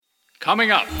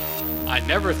Coming up, I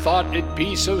never thought it'd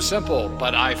be so simple,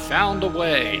 but I found a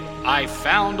way. I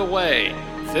found a way.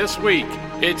 This week,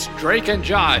 it's Drake and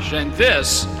Josh, and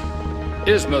this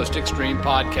is Most Extreme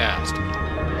Podcast.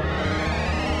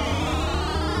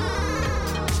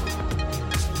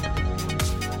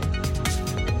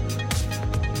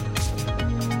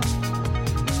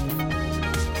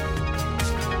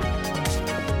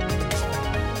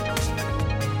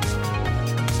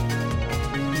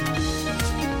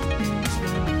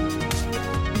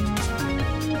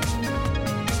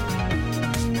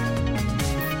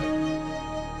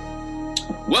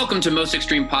 Welcome to Most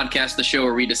Extreme Podcast, the show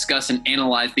where we discuss and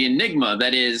analyze the enigma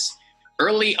that is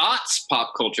early aughts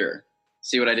pop culture.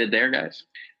 See what I did there, guys?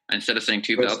 Instead of saying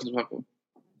 2000s pop culture.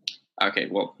 Okay,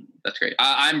 well, that's great.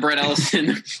 I'm Brett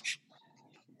Ellison.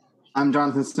 I'm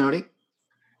Jonathan Snowdy.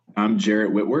 I'm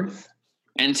Jarrett Whitworth.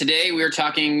 And today we are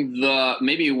talking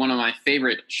maybe one of my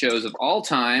favorite shows of all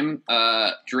time,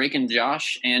 Drake and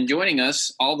Josh. And joining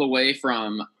us all the way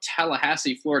from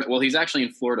Tallahassee, Florida. Well, he's actually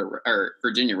in Florida or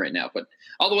Virginia right now, but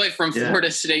all the way from Florida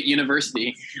State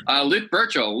University, Luke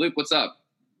Burchell. Luke, what's up?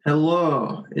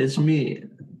 Hello, it's me.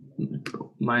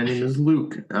 My name is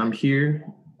Luke. I'm here.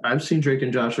 I've seen Drake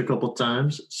and Josh a couple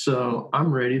times, so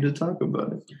I'm ready to talk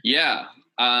about it. Yeah.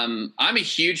 I'm a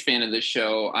huge fan of this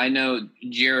show. I know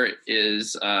Jarrett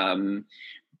is.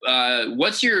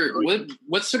 What's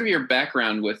sort of your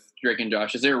background with Drake and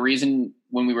Josh? Is there a reason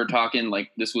when we were talking, like,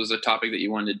 this was a topic that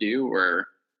you wanted to do, or?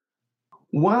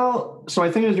 Well, so I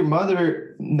think as your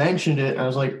mother mentioned it, I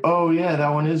was like, oh yeah, that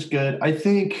one is good. I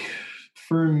think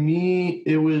for me,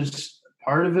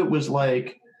 part of it was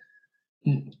like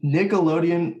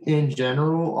Nickelodeon in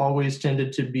general always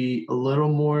tended to be a little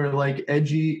more like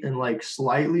edgy and like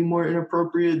slightly more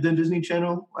inappropriate than Disney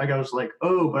Channel. Like I was like,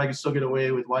 oh, but I can still get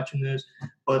away with watching this.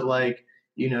 But like,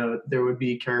 there would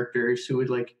be characters who would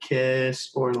like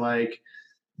kiss or like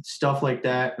stuff like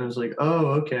that. And I was like, oh,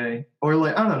 okay. Or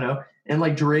like, I don't know. And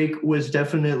like Drake was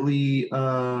definitely,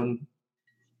 I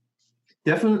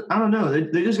don't know.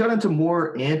 They just got into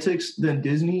more antics than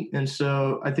Disney. And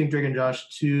so I think Drake and Josh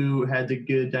too had the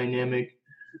good dynamic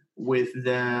with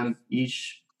them,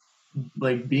 each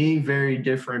like being very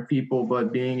different people,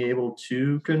 but being able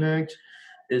to connect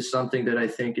is something that I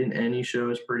think in any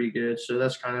show is pretty good. So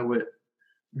that's kind of what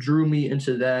drew me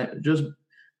into that. Just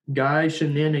guy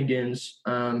shenanigans.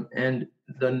 And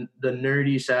the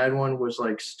nerdy sad one was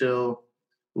like still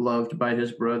loved by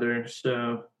his brother.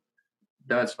 So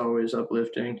that's always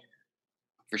uplifting.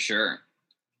 For sure.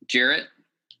 Jarrett?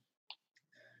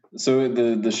 So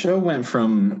the show went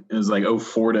from, it was like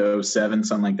 04 to 07,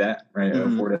 something like that, right?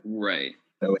 Mm-hmm. 04 to right.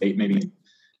 08 maybe.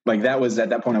 Like that was,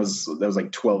 at that point, that was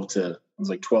like 12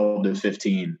 to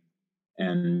 15.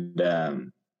 And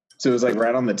so it was like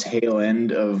right on the tail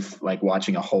end of like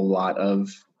watching a whole lot of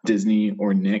Disney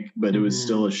or Nick, but it was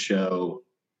still a show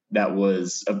that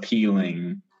was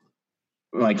appealing,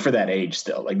 like for that age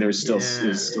still. Like there was still, it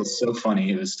was still so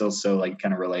funny. It was still so like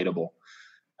kind of relatable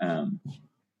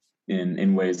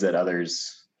in ways that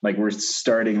others, like we're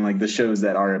starting, like the shows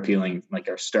that are appealing, like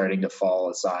are starting to fall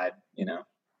aside,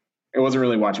 It wasn't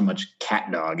really watching much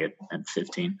Cat Dog at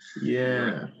 15.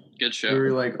 Yeah. Good show. We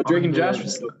were like, but Drake and Josh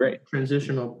was still great.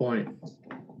 Transitional point.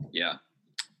 Yeah.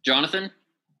 Jonathan?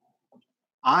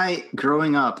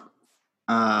 Growing up,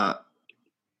 I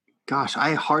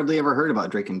hardly ever heard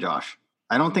about Drake and Josh.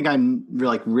 I don't think I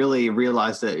really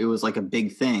realized that it was like a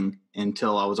big thing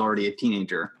until I was already a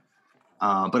teenager.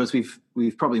 But as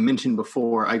we've probably mentioned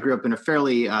before, I grew up in a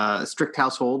fairly strict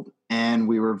household, and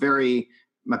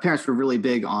my parents were really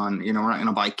big on, we're not going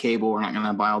to buy cable, we're not going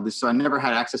to buy all this. So I never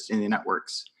had access to any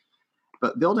networks.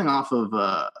 But building off of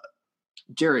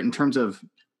Jarrett, in terms of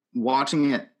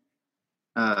watching it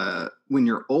when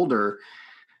you're older,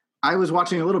 I was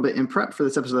watching a little bit in prep for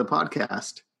this episode of the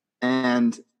podcast,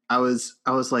 and I was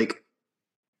like,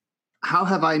 how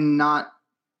have I not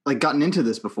like gotten into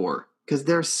this before? Because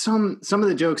there's some of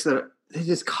the jokes that they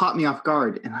just caught me off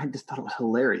guard, and I just thought it was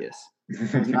hilarious.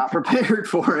 I was not prepared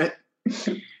for it.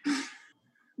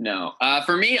 No,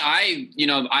 for me,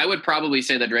 I would probably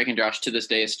say that Drake and Josh to this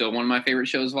day is still one of my favorite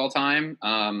shows of all time.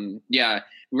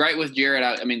 Right with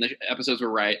Jarrett. I mean, the episodes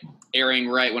were airing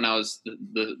right when I was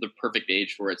the perfect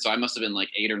age for it. So I must have been like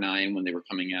 8 or 9 when they were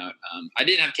coming out. I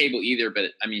didn't have cable either,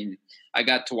 but I mean, I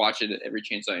got to watch it every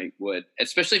chance I would,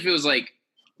 especially if it was like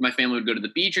my family would go to the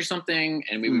beach or something,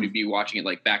 and we would be watching it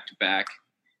like back to back,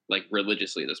 like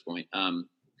religiously at this point.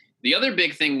 The other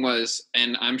big thing was,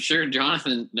 and I'm sure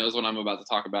Jonathan knows what I'm about to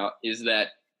talk about, is that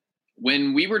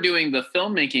when we were doing the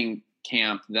filmmaking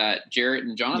camp that Jarrett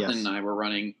and Jonathan and I were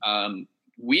running,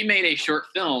 we made a short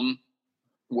film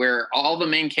where all the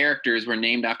main characters were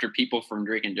named after people from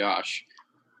Drake and Josh.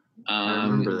 I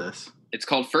remember this. It's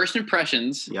called First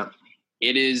Impressions. Yep.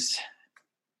 It is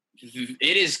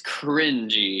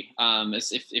cringy.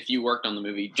 If you worked on the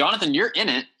movie, Jonathan, you're in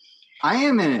it. I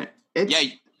am in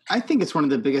it. I think it's one of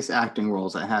the biggest acting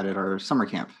roles I had at our summer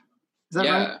camp. Is that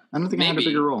right? I don't think I had a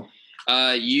bigger role.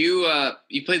 You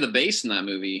play the bass in that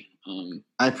movie.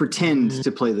 I pretend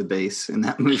to play the bass in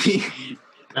that movie.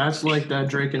 That's like that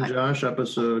Drake and Josh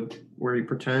episode where he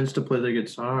pretends to play the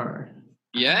guitar.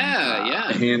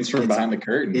 Yeah. Hands from behind the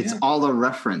curtain. It's all a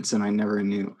reference, and I never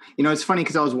knew. It's funny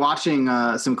because I was watching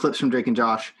some clips from Drake and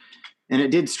Josh, and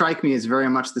it did strike me as very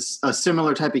much a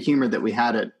similar type of humor that we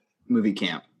had at movie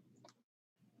camp.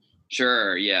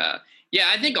 Sure, yeah. Yeah,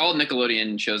 I think all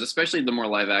Nickelodeon shows, especially the more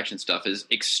live action stuff, is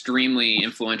extremely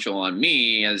influential on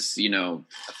me as, a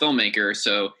filmmaker.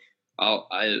 So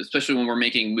especially when we're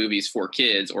making movies for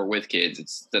kids or with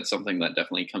kids, that's something that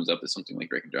definitely comes up as something like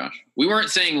Drake and Josh. We weren't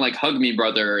saying like hug me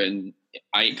brother and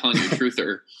I ain't calling you a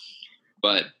truther,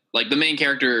 but like the main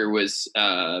character was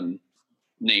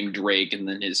named Drake and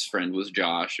then his friend was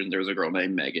Josh and there was a girl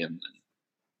named Megan.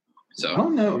 So I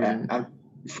don't know.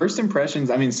 First Impressions,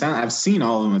 I've seen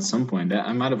all of them at some point.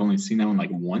 I might have only seen that one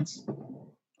like once.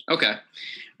 Okay.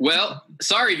 Well,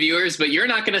 sorry, viewers, but you're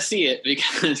not going to see it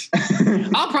because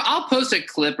I'll post a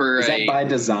clip or Is that by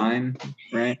design,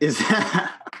 right? Is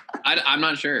that? I'm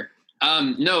not sure.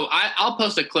 No, I'll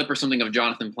post a clip or something of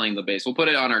Jonathan playing the bass. We'll put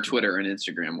it on our Twitter and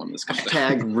Instagram when this comes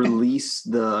out. # release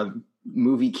the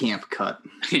movie camp cut.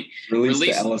 Release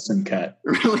the Ellison cut.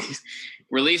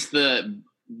 Release the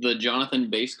Jonathan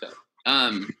bass cut.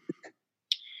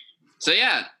 So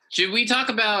yeah, should we talk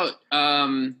about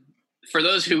for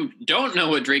those who don't know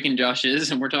what Drake and Josh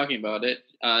is, and we're talking about it,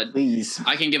 please.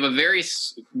 I can give a very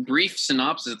brief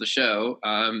synopsis of the show,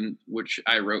 which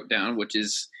I wrote down, which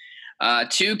is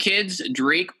two kids,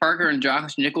 Drake, Parker, and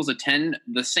Josh Nichols, attend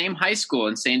the same high school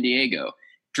in San Diego.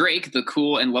 Drake, the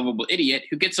cool and lovable idiot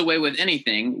who gets away with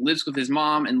anything, lives with his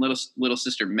mom and little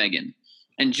sister Megan.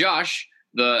 And Josh,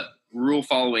 the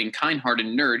rule-following, kind-hearted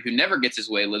nerd who never gets his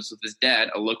way, lives with his dad,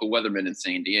 a local weatherman in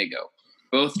San Diego.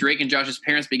 Both Drake and Josh's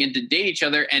parents begin to date each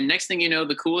other, and next thing you know,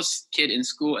 the coolest kid in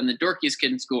school and the dorkiest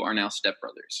kid in school are now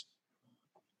stepbrothers.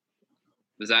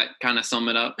 Does that kind of sum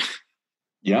it up?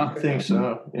 Yeah. I think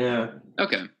so, yeah.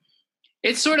 Okay.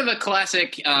 It's sort of a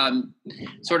classic,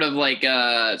 sort of like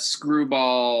a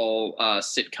screwball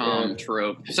sitcom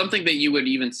trope. Something that you would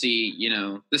even see,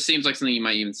 this seems like something you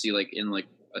might even see like in like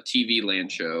a TV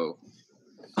land show.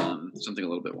 Something a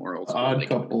little bit more old school. Odd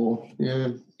Couple, yeah.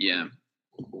 Yeah.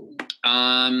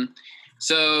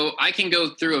 So I can go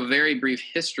through a very brief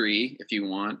history, if you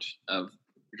want, of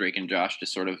Drake and Josh to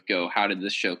sort of go, how did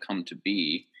this show come to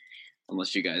be?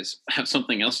 Unless you guys have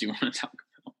something else you want to talk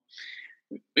about.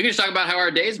 We can just talk about how our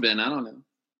day's been. I don't know.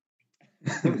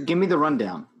 Give me the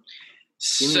rundown.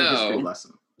 Give me a history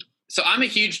lesson. So I'm a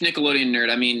huge Nickelodeon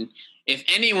nerd. I mean, if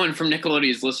anyone from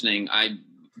Nickelodeon is listening,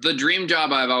 the dream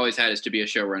job I've always had is to be a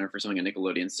showrunner for something at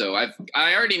Nickelodeon. So I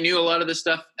already knew a lot of this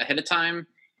stuff ahead of time.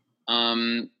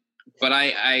 But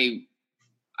I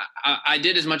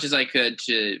did as much as I could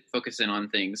to focus in on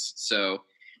things. So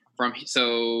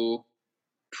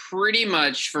pretty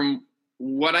much from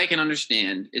what I can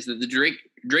understand is that the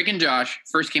Drake and Josh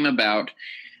first came about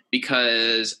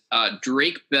because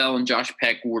Drake Bell and Josh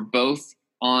Peck were both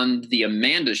on the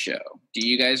Amanda Show. Do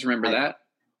you guys remember that?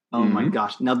 Oh my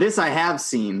gosh! Now this I have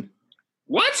seen.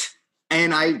 What?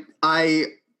 And I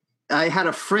had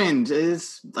a friend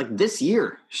is like this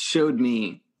year showed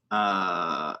me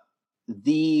the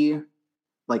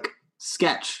like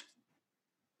sketch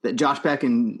that Josh Peck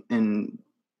and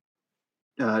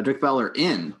Drake Bell are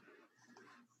in.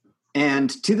 And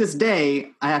to this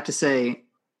day, I have to say,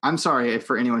 I'm sorry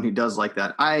for anyone who does like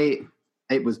that.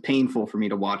 It was painful for me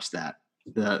to watch that,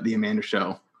 the Amanda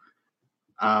Show.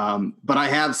 But I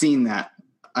have seen that.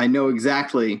 I know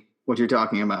exactly what you're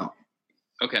talking about.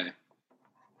 Okay.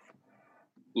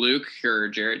 Luke or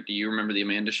Jarrett, do you remember the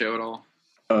Amanda Show at all?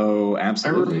 Oh,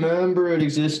 absolutely. I remember it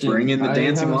existed. Bring in the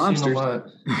dancing lobsters.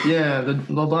 Yeah, the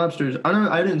lobsters.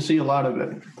 I didn't see a lot of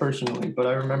it personally, but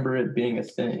I remember it being a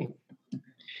thing.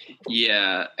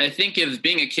 Yeah, I think as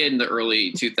being a kid in the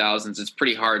early 2000s, it's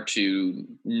pretty hard to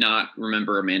not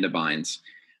remember Amanda Bynes.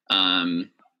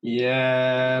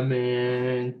 Yeah,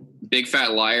 man. Big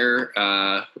Fat Liar,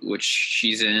 which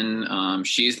she's in.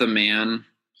 She's the Man.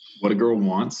 What a Girl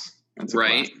Wants. That's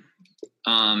right.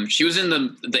 She was in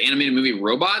the animated movie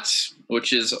Robots,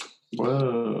 which is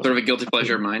sort of a guilty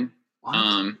pleasure of mine.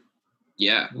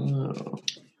 Yeah.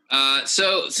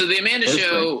 So the Amanda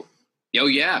Show. Oh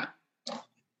yeah.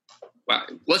 Wow.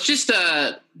 Let's just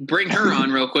bring her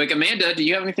on real quick. Amanda, do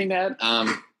you have anything to add?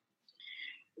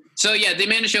 So yeah, the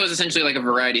Amanda Show is essentially like a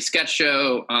variety sketch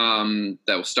show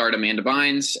that will start Amanda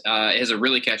Bynes. It has a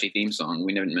really catchy theme song.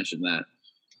 We never mentioned that.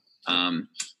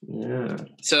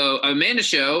 So Amanda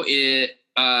Show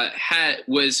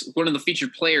was one of the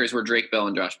featured players were Drake Bell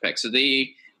and Josh Peck. So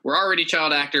they were already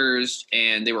child actors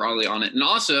and they were already on it. And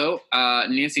also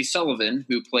Nancy Sullivan,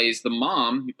 who plays the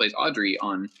mom, who plays Audrey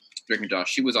on Drake and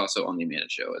Josh, she was also on the Amanda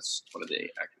Show as one of the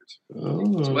actors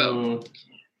as well.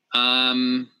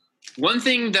 One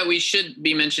thing that we should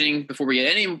be mentioning before we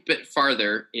get any bit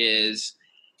farther is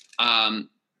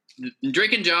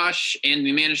Drake and Josh and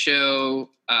the Amanda Show,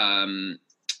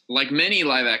 like many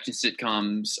live action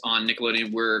sitcoms on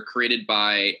Nickelodeon, were created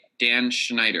by Dan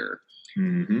Schneider.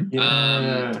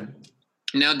 Yeah.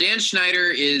 Now, Dan Schneider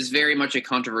is very much a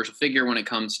controversial figure when it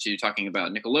comes to talking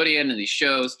about Nickelodeon and these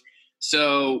shows.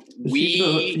 So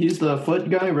he's the foot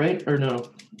guy, right? Or no?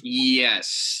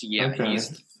 Yes. Yeah, okay. He's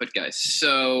the foot guy.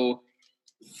 So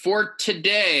for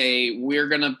today, we're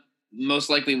going to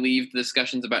most likely leave the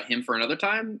discussions about him for another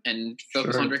time and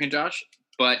focus on Drake and Josh.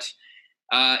 But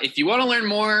if you want to learn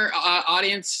more,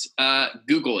 audience,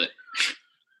 Google it.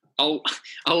 I'll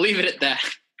leave it at that.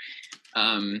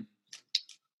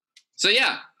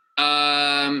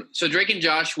 So Drake and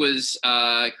Josh was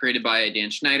created by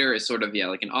Dan Schneider as sort of,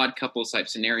 like an odd couple type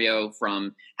scenario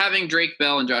from having Drake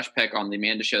Bell and Josh Peck on the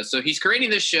Amanda Show. So he's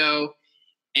creating this show.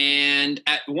 And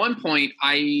at one point,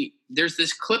 there's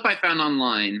this clip I found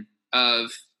online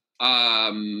of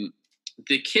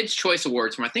the Kids' Choice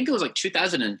Awards from, I think it was like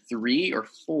 2003 or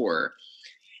 4.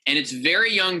 And it's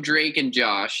very young Drake and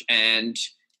Josh, and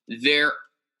they're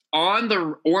on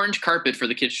the orange carpet for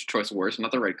the Kids' Choice Awards,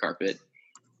 not the red carpet.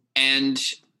 And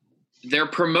they're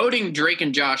promoting Drake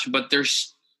and Josh, but they're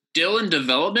still in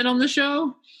development on the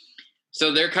show.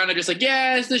 So they're kind of just like,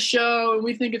 yeah, it's the show, and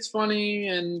we think it's funny,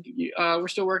 and we're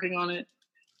still working on it.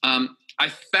 I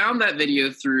found that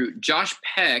video through Josh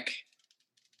Peck.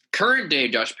 Current day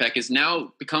Josh Peck has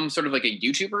now become sort of like a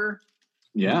YouTuber.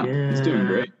 Yeah, he's doing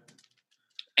great.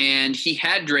 And he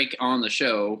had Drake on the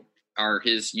show, or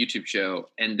his YouTube show,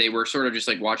 and they were sort of just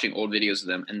like watching old videos of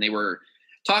them, and they were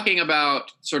talking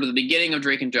about sort of the beginning of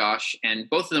Drake and Josh, and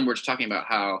both of them were just talking about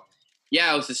how,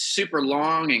 it was this super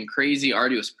long and crazy,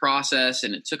 arduous process,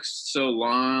 and it took so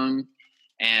long.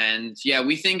 And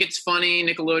we think it's funny,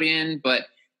 Nickelodeon, but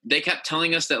they kept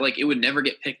telling us that like it would never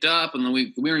get picked up, and then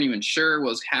we weren't even sure what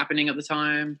was happening at the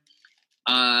time.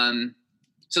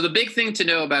 So the big thing to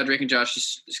know about Drake and Josh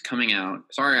is coming out.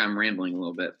 Sorry, I'm rambling a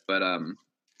little bit, but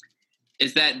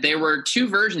is that there were 2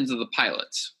 versions of the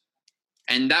pilots.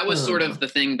 And that was sort of the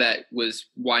thing that was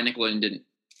why Nickelodeon didn't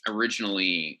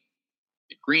originally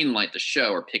greenlight the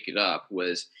show or pick it up,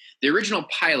 was the original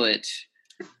pilot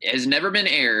has never been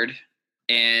aired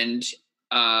and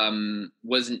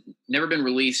was never been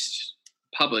released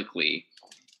publicly.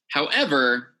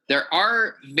 However, there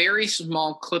are very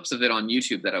small clips of it on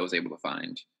YouTube that I was able to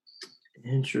find.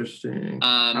 Interesting.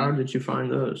 How did you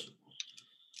find those?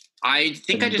 I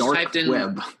think I just typed in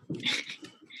web.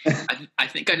 I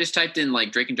think I just typed in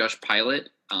like Drake and Josh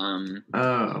pilot.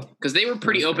 Because they were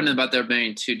pretty open about there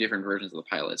being 2 different versions of the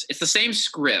pilots. It's the same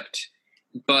script,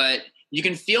 but you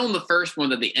can feel in the first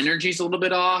one that the energy's a little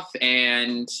bit off,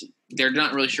 and they're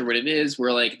not really sure what it is.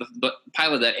 Where like the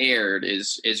pilot that aired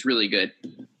is really good.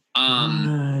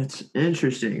 It's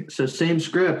interesting. So same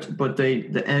script, but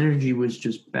the energy was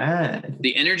just bad.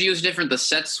 The energy was different. The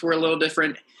sets were a little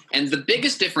different. And the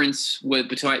biggest difference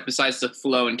besides the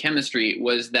flow and chemistry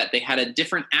was that they had a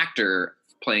different actor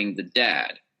playing the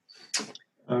dad.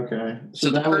 Okay. So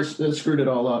that screwed it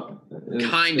all up.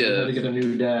 Kind of. Had to get a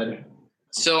new dad.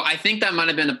 So I think that might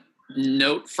have been a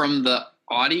note from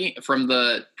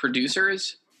the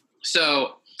producers.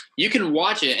 So you can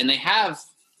watch it, and they have,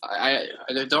 I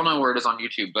don't know where it is on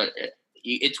YouTube, but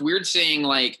it's weird seeing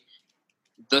like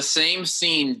the same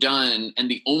scene done,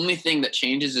 and the only thing that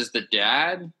changes is the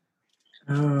dad.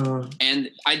 And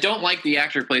I don't like the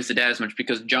actor who plays the dad as much,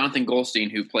 because Jonathan Goldstein,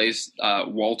 who plays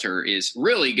Walter, is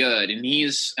really good,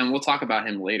 and we'll talk about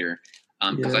him later,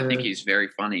 because I think he's very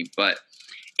funny. But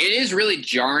it is really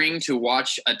jarring to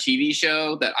watch a TV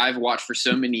show that I've watched for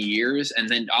so many years, and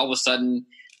then all of a sudden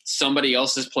somebody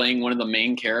else is playing one of the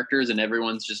main characters, and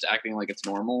everyone's just acting like it's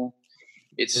normal.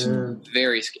 It's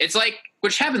it's like,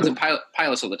 which happens in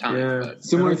pilots all the time. Yeah, but.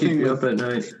 Similar thing up at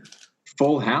night.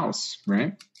 Full House,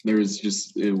 right? There was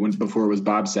just it went before it was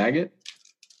Bob Saget.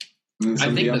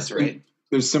 I think that's right.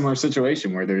 There's a similar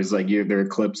situation where there's like there are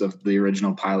clips of the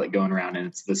original pilot going around, and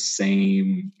it's the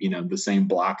same, the same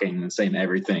blocking, the same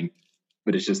everything,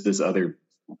 but it's just this other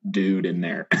dude in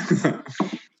there.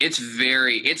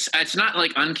 It's not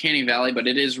like Uncanny Valley, but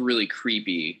it is really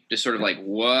creepy. Just sort of like,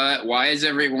 what? Why is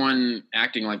everyone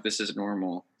acting like this is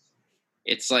normal?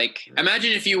 It's like,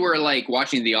 imagine if you were like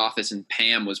watching The Office and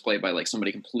Pam was played by like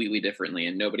somebody completely differently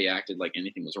and nobody acted like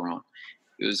anything was wrong.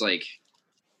 It was like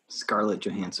Scarlett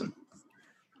Johansson.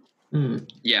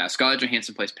 Yeah, Scarlett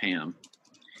Johansson plays Pam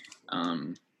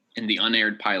in the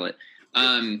unaired pilot.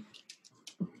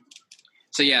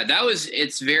 So yeah,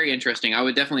 it's very interesting. I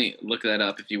would definitely look that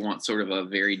up if you want sort of a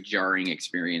very jarring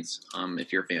experience,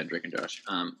 if you're a fan of Drake and Josh.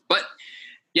 But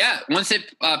yeah, once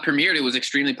it premiered, it was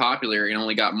extremely popular and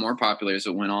only got more popular as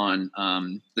it went on.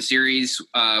 The series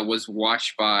was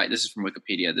watched by, this is from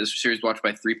Wikipedia, this series watched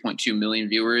by 3.2 million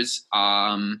viewers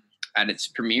at its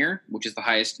premiere, which is the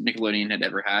highest Nickelodeon had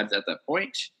ever had at that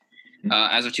point.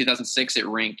 As of 2006, it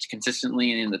ranked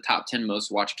consistently in the top 10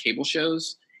 most watched cable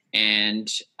shows. And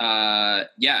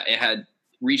it had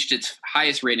reached its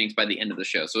highest ratings by the end of the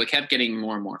show. So it kept getting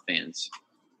more and more fans.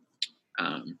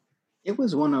 It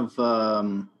was one of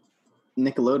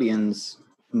Nickelodeon's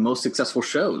most successful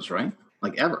shows, right?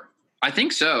 Like ever. I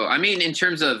think so. I mean, in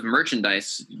terms of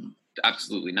merchandise,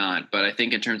 absolutely not. But I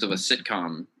think in terms of a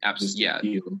sitcom, absolutely, yeah.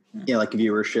 Yeah, like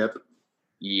viewership.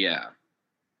 Yeah,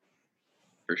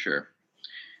 for sure.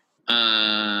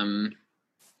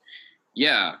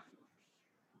 Yeah.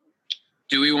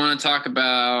 Do we want to talk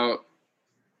about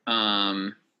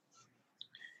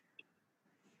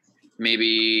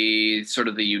maybe sort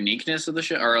of the uniqueness of the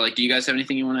show? Or like, do you guys have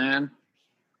anything you want to add?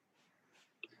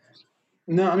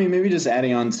 No, I mean, maybe just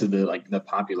adding on to the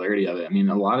popularity of it. I mean,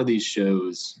 a lot of these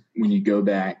shows, when you go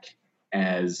back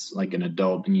as like an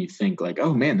adult and you think like,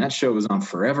 oh man, that show was on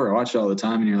forever. I watch it all the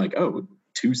time. And you're like, oh,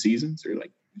 2 seasons or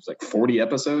like, it's like 40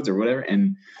 episodes or whatever.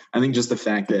 And I think just the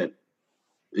fact that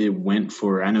it went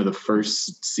for, I know the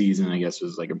first season, I guess,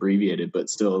 was like abbreviated, but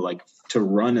still like to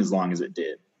run as long as it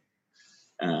did,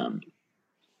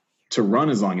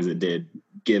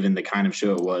 given the kind of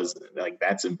show it was, like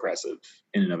that's impressive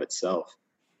in and of itself.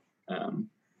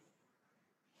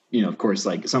 Of course,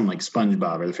 like something like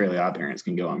SpongeBob or the Fairly Odd Parents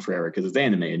can go on forever because it's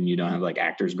animated and you don't have like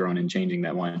actors growing and changing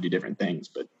that want to do different things.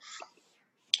 But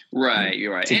right,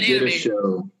 you're right. To get a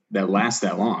show that lasts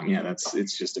that long, yeah,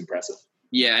 it's just impressive.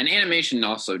 Yeah, and animation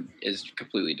also is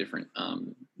completely different.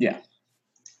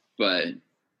 But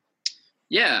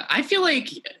yeah, I feel like,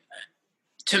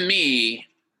 to me,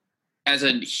 as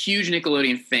a huge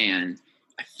Nickelodeon fan,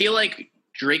 I feel like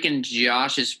Drake and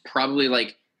Josh is probably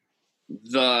like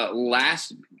the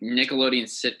last Nickelodeon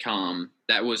sitcom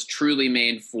that was truly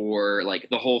made for like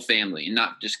the whole family and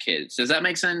not just kids. Does that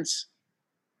make sense?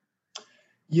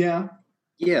 Yeah.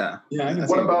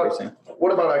 What about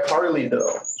iCarly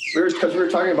though? Because we were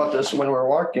talking about this when we were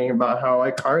walking about how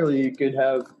iCarly, you could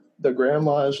have the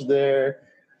grandmas there,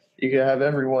 you could have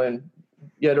everyone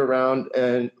get around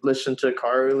and listen to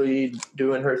Carly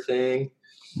doing her thing.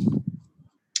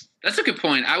 That's a good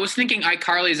point. I was thinking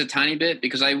iCarly is a tiny bit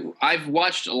because I've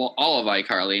watched all of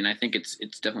iCarly and I think it's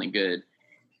definitely good.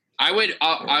 I would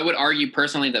argue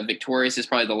personally that Victorious is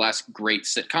probably the last great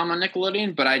sitcom on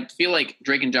Nickelodeon, but I feel like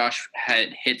Drake and Josh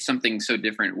had hit something so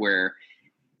different where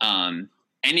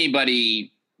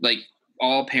anybody, like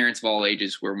all parents of all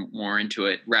ages, were more into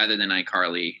it rather than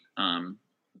iCarly. And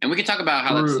we can talk about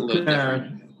how that's a little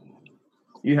different.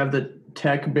 You have the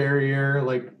tech barrier,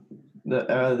 like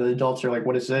the adults are like,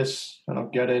 "What is this? I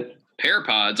don't get it."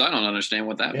 Parapods. I don't understand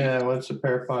what that means. Yeah, what's a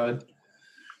parapod?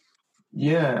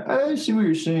 Yeah, I see what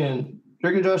you're saying.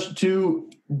 Drake and Josh 2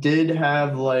 did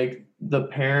have like the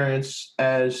parents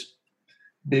as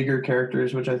bigger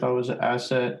characters, which I thought was an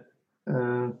asset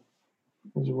as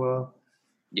well.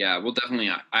 Yeah, well, definitely.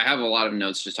 I have a lot of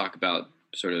notes to talk about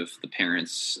sort of the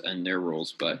parents and their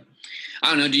roles, but I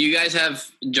don't know. Do you guys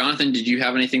have, Jonathan, did you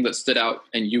have anything that stood out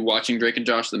and you watching Drake and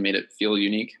Josh that made it feel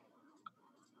unique?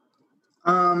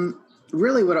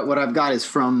 Really what I've got is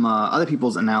from other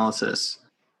people's analysis.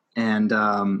 And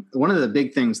one of the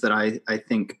big things that I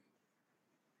think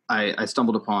I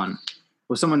stumbled upon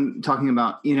was someone talking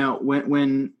about,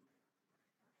 when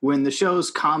the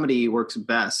show's comedy works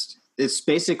best, it's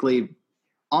basically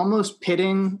almost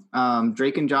pitting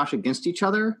Drake and Josh against each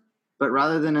other, but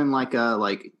rather than in like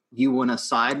you want to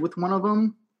side with one of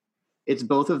them, it's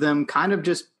both of them kind of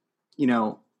just,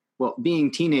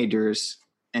 being teenagers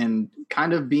and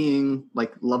kind of being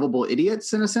like lovable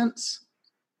idiots in a sense.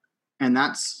 And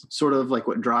that's sort of like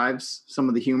what drives some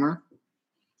of the humor.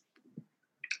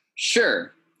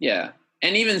 Sure. Yeah.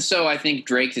 And even so, I think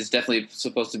Drake is definitely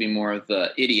supposed to be more of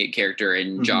the idiot character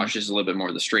and Josh is a little bit more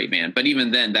of the straight man. But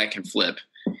even then, that can flip.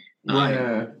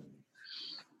 Yeah.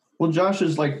 Well, Josh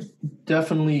is like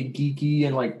definitely geeky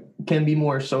and like can be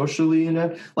more socially,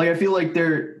 like I feel like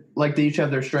they each have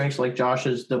their strengths. Like Josh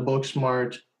is the book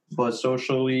smart, but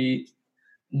socially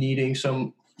needing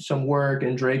some work,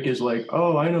 and Drake is like,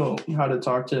 oh, I know how to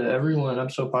talk to everyone.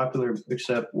 I'm so popular,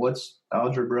 except what's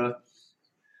algebra?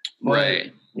 But,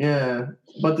 right. Yeah,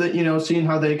 but seeing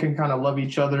how they can kind of love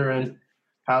each other and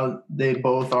how they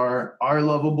both are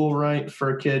lovable, right?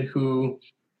 For a kid who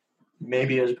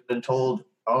maybe has been told,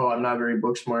 oh, I'm not very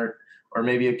book smart, or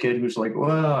maybe a kid who's like,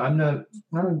 well, I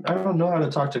don't know how to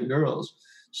talk to girls.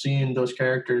 Seeing those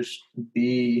characters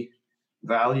be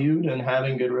valued and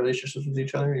having good relationships with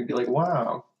each other, you'd be like,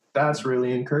 wow, that's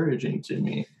really encouraging to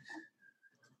me.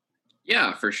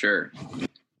 Yeah, for sure.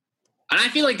 And I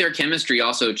feel like their chemistry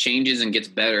also changes and gets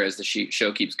better as the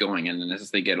show keeps going and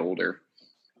as they get older.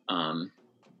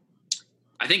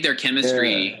 I think their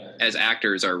chemistry as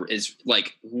actors is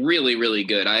like really, really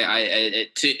good.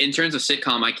 In terms of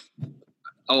sitcom,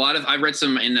 I've read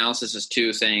some analysis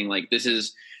too saying like this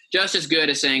is just as good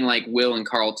as saying like Will and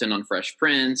Carlton on Fresh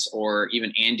Prince, or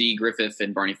even Andy Griffith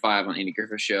and Barney Five on Andy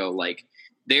Griffith's show. Like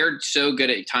they're so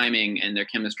good at timing and their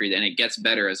chemistry, and it gets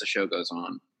better as the show goes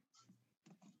on.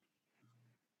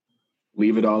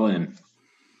 Leave it all in.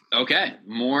 Okay,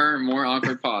 more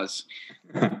awkward pause.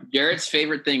 Jarrett's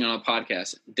favorite thing on a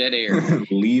podcast: dead air.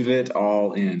 Leave it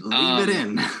all in. Leave it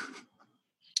in.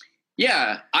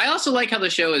 Yeah, I also like how the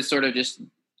show is sort of just.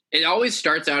 It always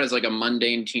starts out as like a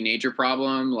mundane teenager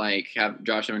problem, like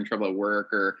Josh having trouble at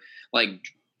work, or like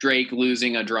Drake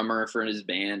losing a drummer for his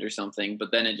band or something.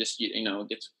 But then it just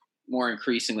gets more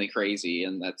increasingly crazy,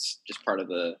 and that's just part of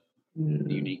the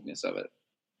uniqueness of it.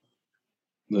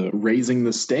 The raising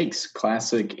the stakes,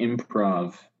 classic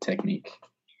improv technique.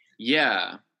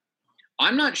 Yeah.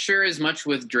 I'm not sure as much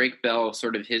with Drake Bell,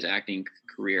 sort of his acting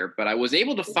career, but I was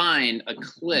able to find a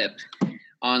clip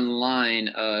online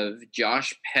of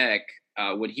Josh Peck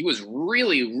when he was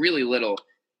really, really little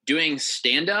doing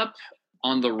stand-up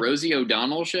on the Rosie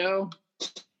O'Donnell show.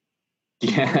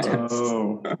 Yeah.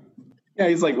 Oh. Yeah,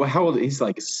 he's like, well, how old? He's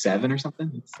like 7 or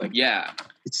something. It's like, yeah.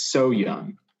 It's so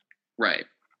young. Right.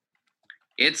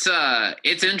 It's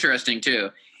interesting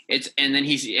too. And then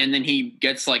he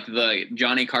gets like the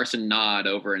Johnny Carson nod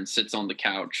over and sits on the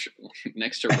couch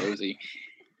next to Rosie.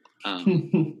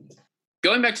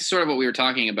 Going back to sort of what we were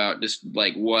talking about, just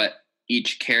like what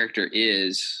each character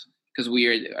is, because we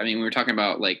were talking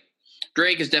about like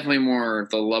Drake is definitely more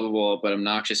the lovable but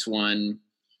obnoxious one.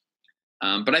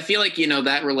 But I feel like,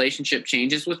 that relationship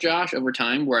changes with Josh over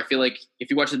time, where I feel like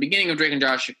if you watch the beginning of Drake and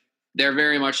Josh, they're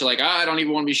very much like, I don't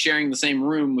even want to be sharing the same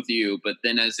room with you. But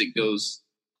then as it goes,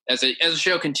 as the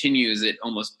show continues, it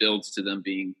almost builds to them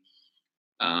being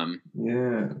more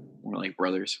like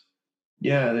brothers.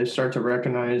 Yeah, they start to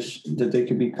recognize that they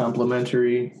could be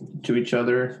complementary to each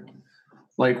other.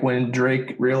 Like when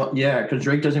Drake because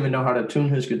Drake doesn't even know how to tune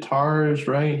his guitars,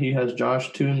 right? He has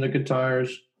Josh tune the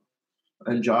guitars,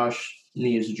 and Josh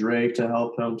needs Drake to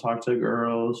help him talk to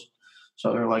girls.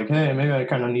 So they're like, hey, maybe I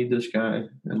kind of need this guy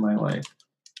in my life.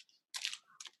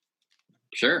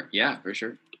 Sure. Yeah, for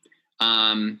sure.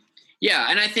 And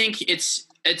I think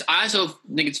I also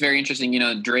think it's very interesting.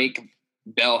 Drake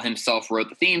Bell himself wrote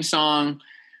the theme song,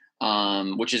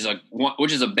 which is a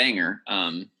banger.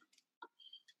 I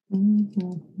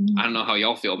don't know how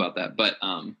y'all feel about that, but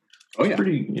that's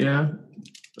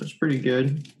pretty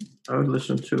good. I would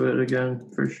listen to it again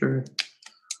for sure.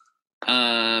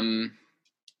 I'm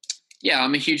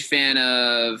a huge fan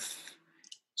of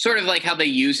sort of like how they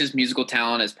use his musical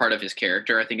talent as part of his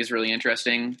character. I think is really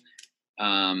interesting.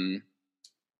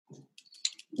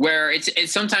 Where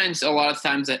it's sometimes, a lot of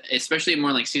times, especially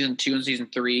more like season 2 and season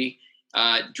 3,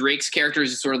 Drake's character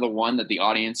is sort of the one that the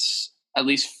audience, at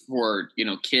least for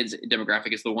kids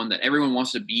demographic, is the one that everyone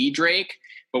wants to be Drake,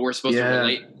 but we're supposed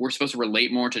to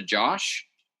relate more to Josh.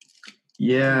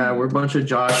 Yeah, we're a bunch of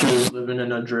Joshes living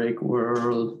in a Drake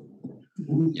world.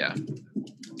 Yeah.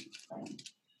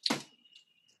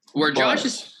 Where Josh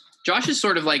is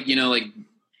sort of like, like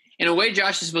in a way,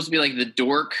 Josh is supposed to be like the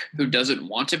dork who doesn't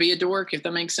want to be a dork, if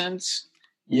that makes sense.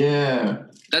 Yeah.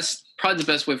 That's probably the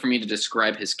best way for me to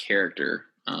describe his character.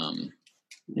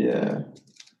 Yeah.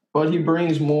 But he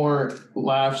brings more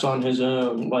laughs on his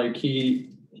own. Like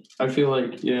I feel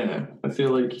like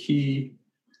he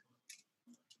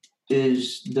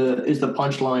is the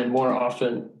punchline more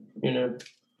often,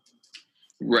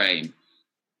 Right.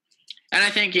 And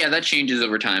I think, that changes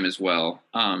over time as well.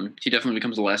 He definitely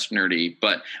becomes less nerdy,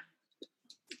 but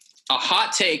a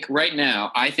hot take right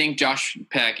now, I think Josh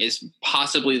Peck is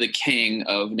possibly the king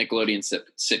of Nickelodeon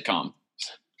sitcom.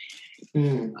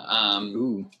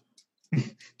 Ooh.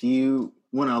 Do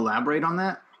want to elaborate on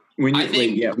that? When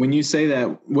you say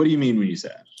that, what do you mean when you say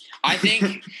that? I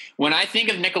think when I think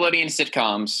of Nickelodeon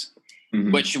sitcoms,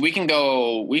 which we can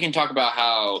talk about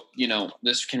how,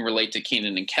 this can relate to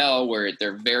Kenan and Kel, where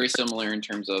they're very similar in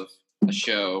terms of a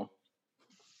show.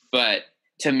 But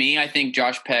to me, I think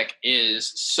Josh Peck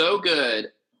is so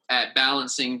good at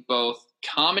balancing both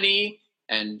comedy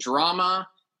and drama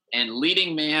and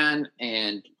leading man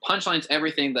and punchlines,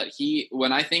 everything that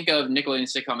when I think of Nickelodeon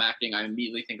sitcom acting, I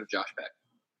immediately think of Josh Peck.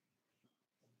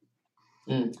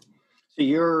 So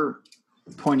you're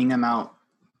pointing him out,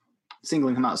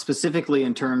 singling him out specifically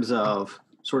in terms of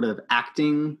sort of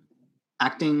acting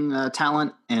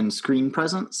talent and screen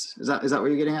presence. Is that what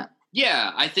you're getting at?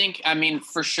 Yeah, I mean,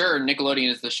 for sure, Nickelodeon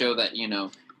is the show that,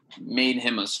 made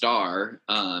him a star,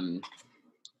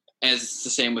 as the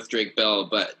same with Drake Bell.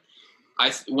 But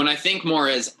when I think more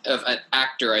as of an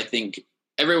actor, I think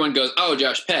everyone goes, oh,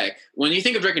 Josh Peck. When you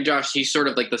think of Drake and Josh, he's sort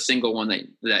of like the single one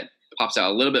that pops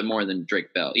out a little bit more than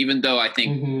Drake Bell, even though I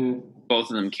think both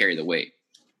of them carry the weight.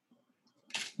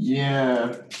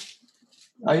 Yeah,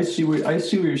 I see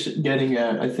what you're getting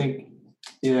at. I think,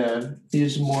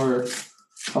 he's more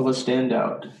of a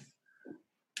standout.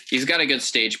 He's got a good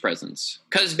stage presence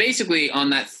because basically on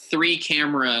that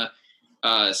 3-camera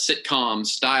sitcom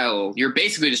style, you're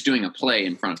basically just doing a play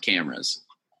in front of cameras.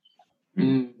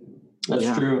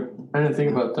 That's true. I didn't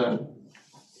think about that.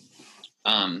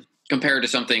 Compared to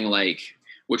something like,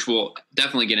 which we'll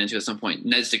definitely get into at some point,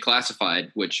 Ned's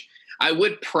Declassified, which I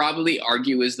would probably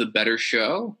argue is the better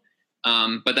show.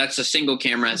 But that's a single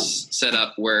camera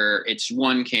setup where it's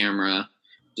one camera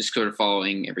just sort of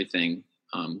following everything,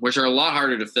 which are a lot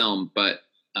harder to film, but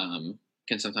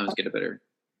can sometimes get a better.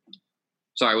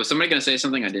 Sorry, was somebody going to say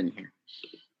something I didn't hear?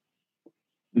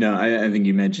 No, I think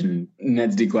you mentioned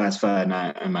Ned's Declassified, and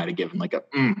I might have given like a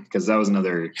because that was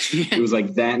another. It was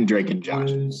like that and Drake and Josh,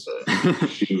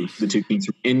 the two things.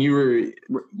 And you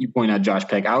point out Josh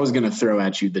Peck. I was going to throw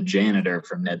at you the janitor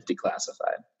from Ned's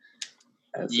Declassified.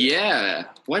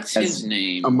 What's his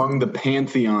name? Among the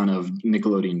pantheon of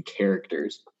Nickelodeon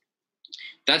characters.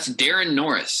 That's Darren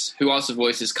Norris, who also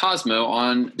voices Cosmo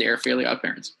on The Fairly Odd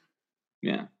Parents.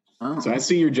 Yeah. Oh. So I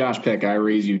see your Josh Peck. I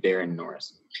raise you Darren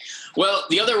Norris. Well,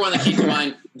 the other one that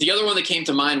came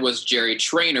to mind was Jerry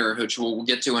Trainer, which we'll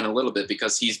get to in a little bit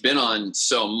because he's been on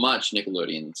so much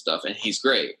Nickelodeon stuff and he's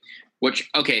great.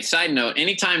 Side note,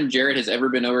 anytime Jarrett has ever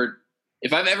been over,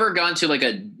 if I've ever gone to like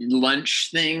a lunch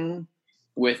thing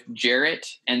with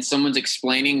Jarrett and someone's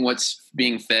explaining what's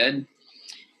being fed,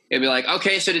 it'd be like,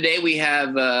 okay, so today we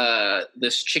have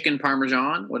this chicken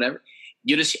parmesan, whatever.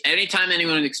 You just, anytime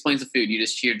anyone explains the food, you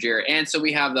just hear Jarrett. And so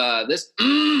we have this,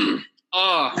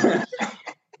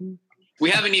 we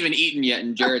haven't even eaten yet.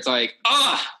 And Jarrett's like,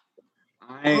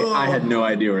 I had no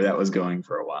idea where that was going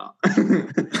for a while.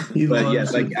 But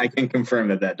yes, I can confirm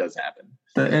that does happen.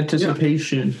 The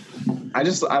anticipation. Yeah.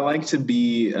 I like to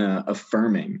be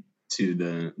affirming to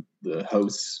the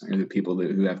hosts or the people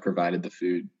who have provided the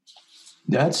food.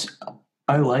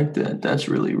 I like that. That's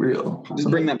really real. Just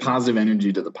bring that positive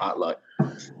energy to the potluck.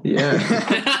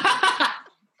 Yeah.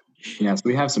 Yeah, so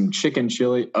we have some chicken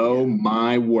chili. Oh,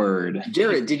 my word.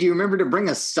 Jarrett, did you remember to bring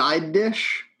a side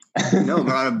dish? No,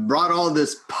 but I brought all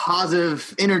this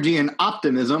positive energy and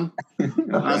optimism.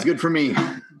 That's good for me.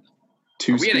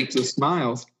 2 scoops of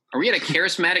smiles. Are we at a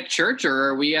charismatic church or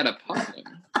are we at a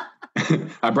potluck?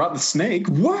 I brought the snake.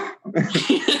 What?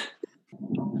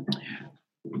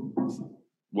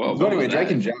 Whoa. So anyway,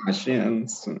 Drake and Josh. Yeah.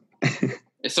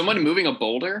 Is someone moving a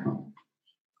boulder?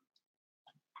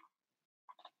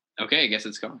 Okay, I guess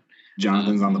it's gone.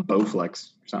 Jonathan's on the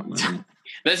Bowflex or something.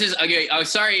 This is okay. Oh,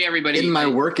 sorry, everybody. Getting my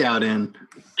workout in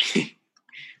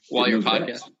while you're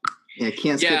podcasting. Yeah,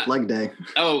 can't skip leg day.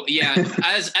 Oh yeah.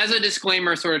 As a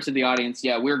disclaimer, sort of to the audience,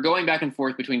 we're going back and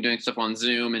forth between doing stuff on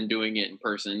Zoom and doing it in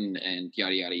person and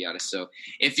yada yada yada. So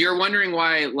if you're wondering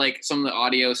why like some of the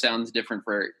audio sounds different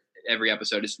for every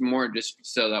episode, it's more just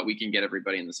so that we can get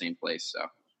everybody in the same place. So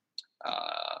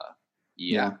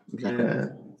yeah, exactly.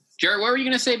 Jarrett, what were you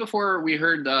going to say before we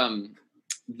heard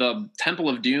the Temple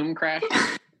of Doom crash?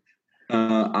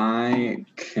 I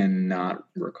cannot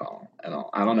recall at all.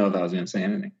 I don't know if I was going to say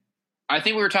anything. I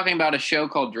think we were talking about a show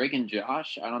called Drake and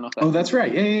Josh. I don't know if that's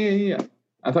right. Yeah.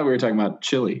 I thought we were talking about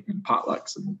chili and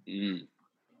potlucks.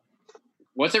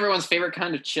 What's everyone's favorite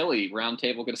kind of chili? Round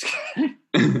table.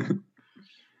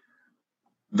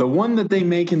 The one that they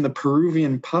make in the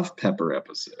Peruvian puff pepper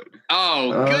episode.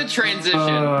 Oh, good transition.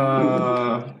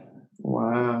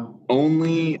 Wow.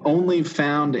 Only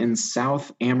found in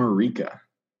South America.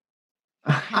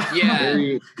 Yeah,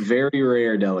 Very, very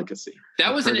rare delicacy.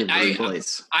 that was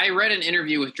place. I read an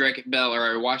interview with Drake Bell, or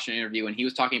I watched an interview, and he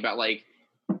was talking about like,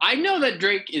 I know that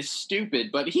Drake is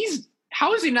stupid, but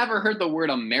how has he never heard the word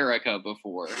America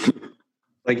before?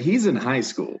 Like, he's in high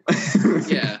school.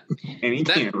 Yeah. And he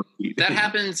can't read. That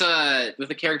happens with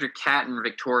the character Kat in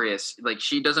Victorious. Like,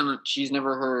 she's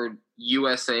never heard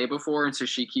USA before, and so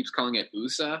she keeps calling it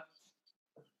USA.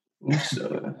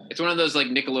 It's one of those like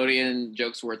Nickelodeon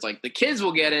jokes where it's like the kids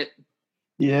will get it.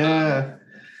 Yeah.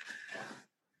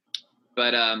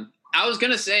 But I was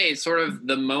gonna say, sort of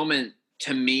the moment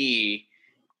to me,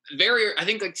 I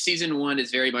think like season 1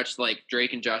 is very much like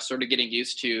Drake and Josh sort of getting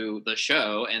used to the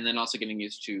show, and then also getting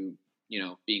used to, you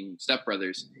know, being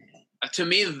stepbrothers. To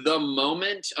me, the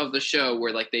moment of the show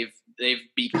where like they've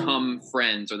become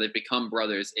friends or they've become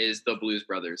brothers is the Blues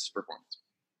Brothers performance.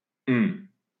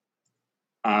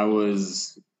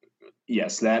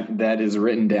 Yes, that is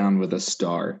written down with a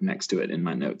star next to it in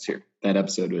my notes here. That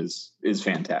episode is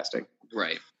fantastic.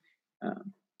 Right.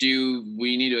 Do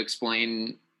we need to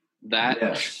explain that?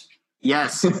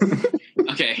 Yes.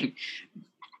 Okay.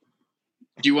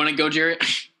 Do you want to go, Jarrett?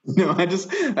 No, I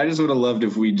just would have loved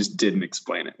if we just didn't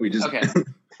explain it. We just okay.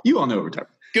 You all know what we're talking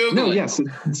about. Google it. Yes.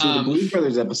 So the Blues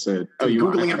Brothers episode. Oh,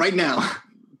 you're Googling it right now.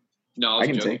 No, I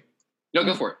can say. No,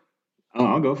 go for it. Oh,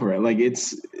 I'll go for it. Like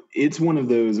it's one of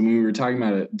those. I mean, we were talking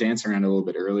about it, dancing around a little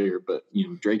bit earlier, but you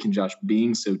know, Drake and Josh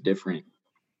being so different.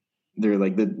 They're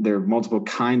like there are multiple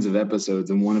kinds of episodes,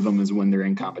 and one of them is when they're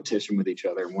in competition with each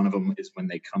other. One of them is when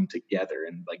they come together,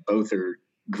 and like both are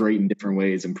great in different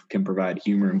ways and can provide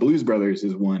humor. And Blues Brothers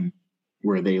is one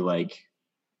where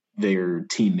they're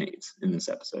teammates in this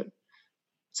episode.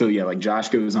 So yeah, like Josh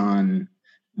goes on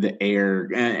the air.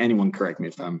 Anyone correct me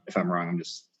if I'm wrong. I'm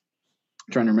just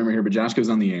trying to remember here, but Josh goes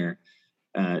on the air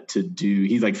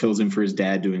he like fills in for his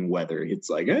dad doing weather. It's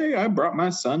like, hey, I brought my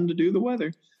son to do the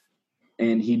weather.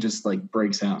 And he just like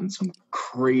breaks out in some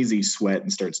crazy sweat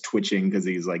and starts twitching because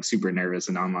he's like super nervous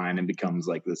and online, and becomes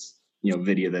like this, you know,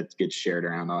 video that gets shared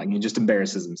around. Like, he just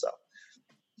embarrasses himself.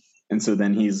 And so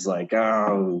then he's like,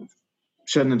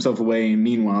 shutting himself away. And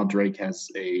meanwhile, Drake has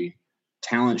a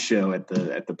talent show at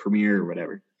the premiere or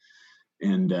whatever.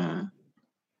 And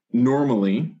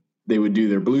normally they would do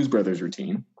their Blues Brothers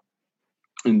routine,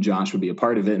 and Josh would be a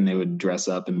part of it, and they would dress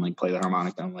up and like play the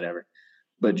harmonica and whatever.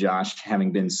 But Josh,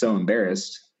 having been so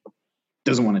embarrassed,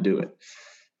 doesn't want to do it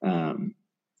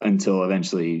until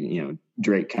eventually, you know,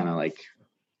 Drake kind of like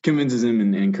convinces him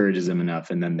and encourages him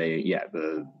enough. And then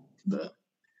the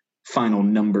final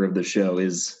number of the show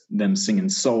is them singing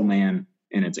Soul Man,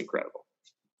 and it's incredible.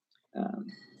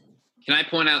 Can I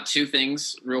point out two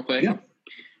things real quick? Yeah.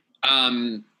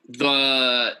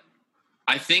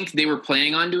 I think they were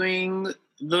planning on doing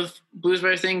the Blues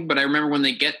Brothers thing, but I remember when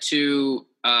they get to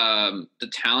the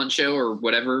talent show or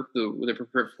whatever they're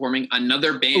performing,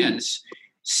 another band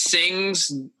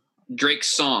sings Drake's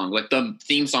song, like the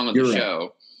theme song of the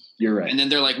show. You're right. And then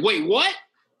they're like, wait, what?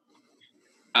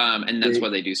 And that's why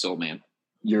they do Soul Man.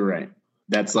 You're right.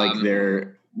 That's like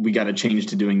we got to change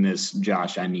to doing this.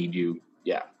 Josh, I need you.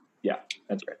 Yeah,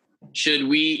 that's right.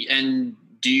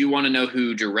 Do you want to know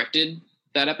who directed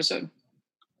that episode?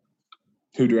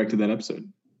 Who directed that episode?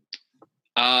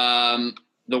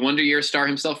 The Wonder Years star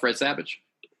himself, Fred Savage.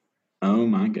 Oh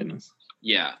my goodness.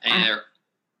 Yeah,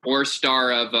 or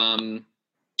star of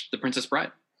The Princess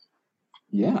Bride.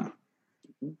 Yeah.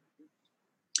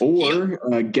 Or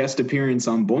a guest appearance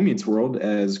on Boy Meets World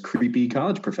as creepy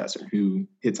college professor who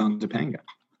hits on Topanga.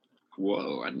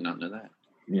 Whoa, I did not know that.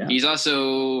 Yeah. He's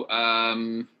also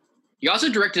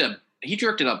he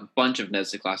directed a bunch of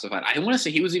Ned's Declassified. I want to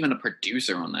say he was even a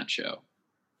producer on that show.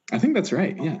 I think that's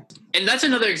right, yeah. And that's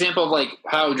another example of like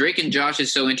how Drake and Josh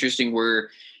is so interesting where,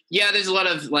 yeah, there's a lot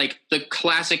of like the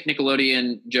classic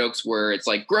Nickelodeon jokes where it's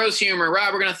like gross humor,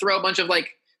 right? We're going to throw a bunch of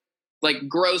like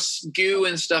gross goo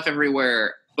and stuff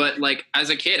everywhere. But like as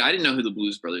a kid, I didn't know who the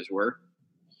Blues Brothers were.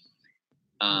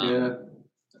 Yeah.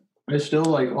 I still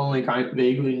like only kind of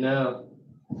vaguely know.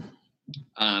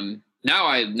 Now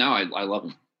I love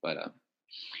them, but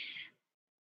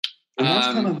and that's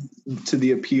kind of to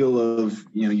the appeal of,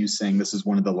 you know, you saying this is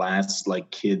one of the last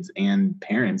like kids and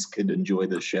parents could enjoy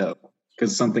the show,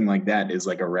 because something like that is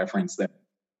like a reference that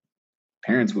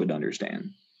parents would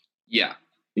understand. Yeah,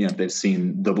 you know, if they've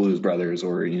seen the Blues Brothers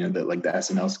or, you know, the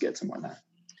SNL skits and whatnot.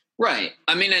 Right.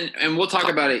 I mean, and we'll talk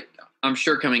about it, I'm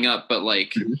sure, coming up. But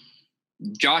like,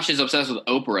 Josh is obsessed with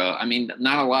Oprah. I mean,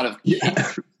 not a lot of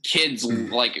kids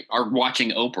like are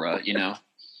watching Oprah, you know.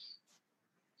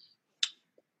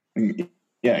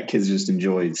 Yeah, kids just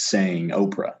enjoy saying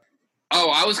Oprah. Oh,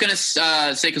 I was gonna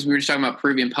say, because we were just talking about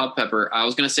Peruvian puff pepper, I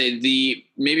was gonna say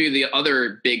maybe the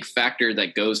other big factor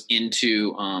that goes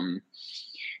into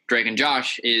Drake and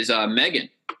Josh is Megan.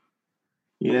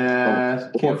 Yeah,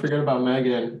 can't forget about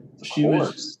Megan. She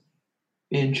was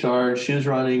in charge. She was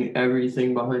running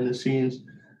everything behind the scenes.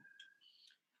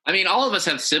 I mean, all of us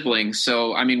have siblings,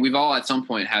 so I mean, we've all at some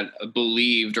point had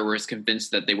believed or was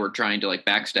convinced that they were trying to like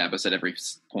backstab us at every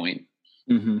point.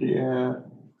 Mm-hmm. Yeah.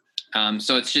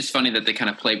 So it's just funny that they kind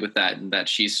of played with that, and that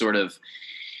she's sort of,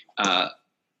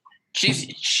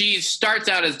 she starts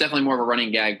out as definitely more of a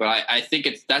running gag, but I think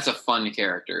that's a fun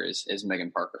character is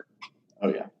Megan Parker. Oh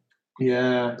yeah.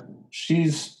 Yeah,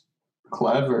 she's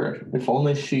clever. If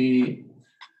only she,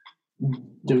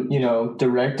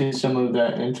 directed some of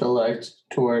that intellect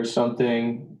towards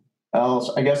something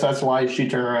else. I guess that's why she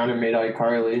turned around and made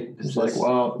iCarly. It's like,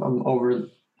 well, I'm over it.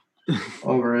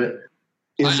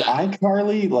 Is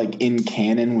iCarly like in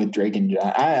canon with Drake and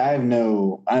Josh? I've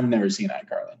never seen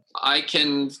iCarly. I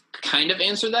can kind of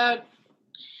answer that.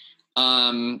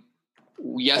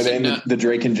 Yes and no. The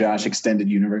Drake and Josh extended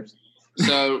universe.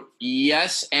 So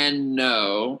yes and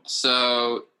no.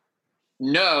 So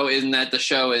no, in that the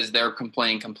show is they're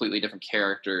playing completely different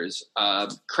characters.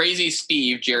 Crazy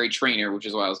Steve, Jerry Trainer, which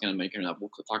is why I was going to make him up.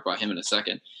 We'll talk about him in a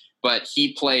second. But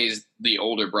he plays the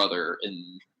older brother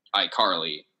in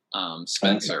iCarly,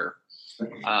 Spencer.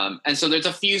 Okay. And so there's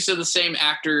a few of the same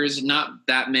actors, not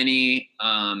that many.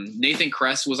 Nathan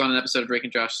Kress was on an episode of Drake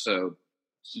and Josh, so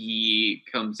he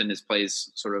comes in as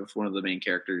plays sort of one of the main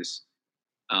characters.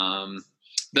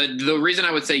 The reason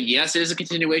I would say yes, it is a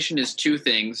continuation is two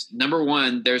things. Number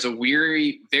one, there's a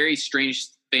very strange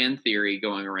fan theory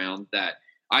going around that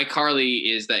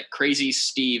iCarly is that Crazy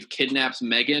Steve kidnaps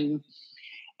Megan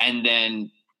and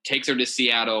then takes her to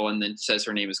Seattle and then says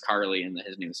her name is Carly and that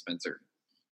his name is Spencer.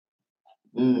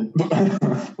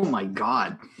 Oh my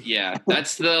God. Yeah,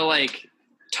 that's the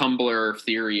Tumblr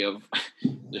theory of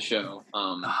the show.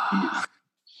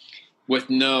 But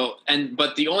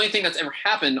the only thing that's ever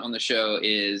happened on the show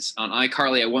is on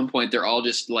iCarly at one point they're all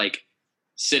just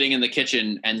sitting in the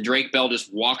kitchen and Drake Bell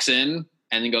just walks in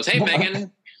and then goes, "Hey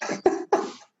Megan."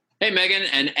 "Hey Megan,"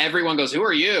 and everyone goes, "Who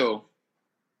are you?"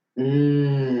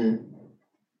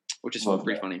 Which is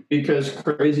pretty funny. Because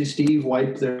Crazy Steve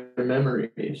wiped their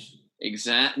memories.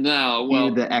 No,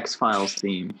 well, the X-Files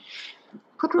theme.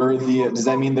 Or does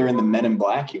that mean they're in the Men in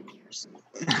Black universe?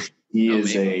 He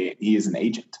is an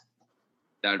agent.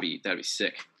 That'd be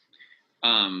sick.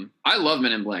 I love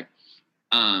Men in Black.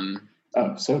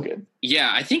 Oh, so good.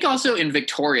 Yeah, I think also in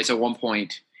Victorious at one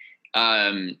point,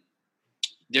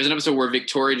 there's an episode where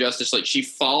Victoria Justice, she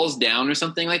falls down or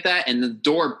something like that, and the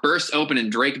door bursts open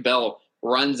and Drake Bell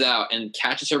runs out and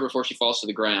catches her before she falls to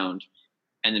the ground,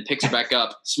 and then picks her back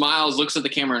up, smiles, looks at the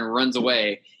camera, and runs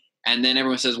away. And then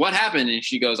everyone says, "What happened?" And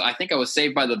she goes, "I think I was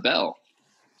saved by the bell."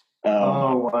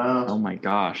 Oh wow! Oh my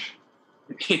gosh!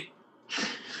 It's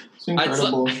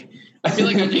incredible. I feel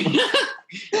like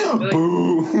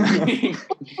Boo!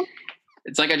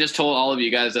 It's like I just told all of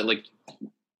you guys that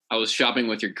I was shopping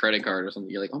with your credit card or something.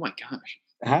 You're like, "Oh my gosh!"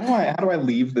 How do I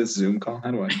leave this Zoom call?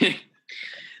 How do I?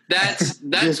 That's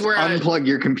just where unplug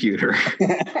your computer.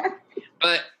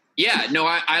 But yeah, no,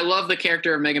 I love the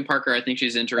character of Megan Parker. I think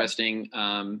she's interesting.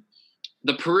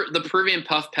 The Peruvian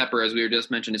puff pepper, as we were just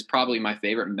mentioned, is probably my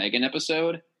favorite Megan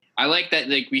episode. I like that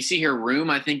we see her room.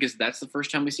 I think that's the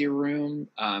first time we see her room.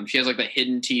 She has that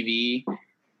hidden TV.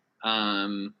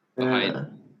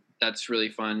 That's really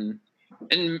fun.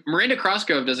 And Miranda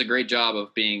Crossgrove does a great job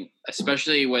of being,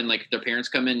 especially when their parents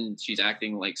come in, she's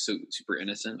acting super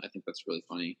innocent. I think that's really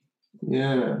funny.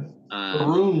 Yeah, the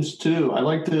rooms too. I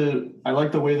like the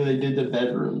way that they did the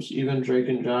bedrooms. Even Drake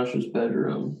and Josh's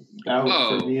bedroom. That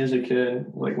was for me as a kid.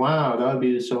 Wow, that would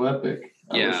be so epic.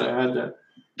 I wish I had that.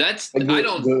 That's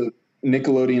the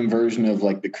Nickelodeon version of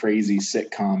the crazy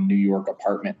sitcom New York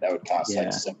apartment that would cost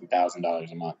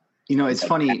 $7,000 a month. It's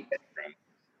funny.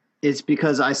 It's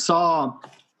because I saw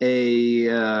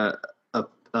a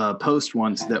post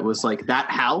once that was that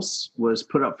house was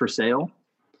put up for sale.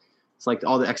 It's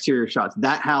all the exterior shots.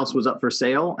 That house was up for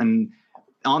sale, and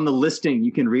on the listing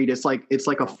you can read it's like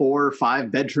a 4 or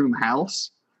 5 bedroom house,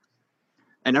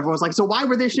 and everyone's like, "So why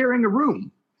were they sharing a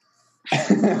room?"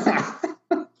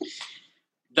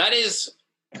 That is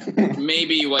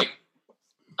maybe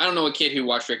I don't know a kid who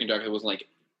watched Drake and Josh who was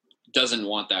doesn't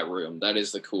want that room. That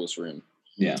is the coolest room.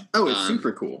 Yeah. Oh, it's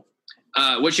super cool.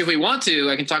 Which if we want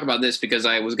to, I can talk about this because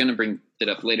I was going to bring it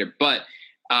up later. But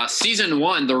season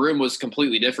 1, the room was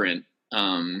completely different.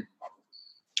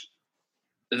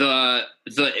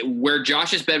 Where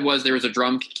Josh's bed was, there was a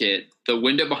drum kit. The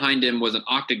window behind him was an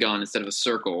octagon instead of a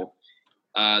circle.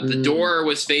 The door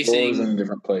was facing. Door's in a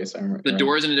different place. I remember. The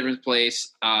door's in a different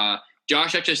place.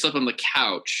 Josh actually slept on the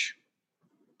couch.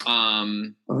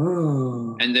 And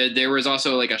there was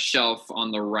also like a shelf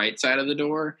on the right side of the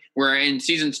door, where in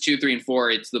seasons 2, 3, and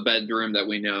 4, it's the bedroom that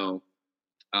we know,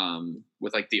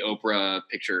 with like the Oprah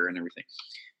picture and everything.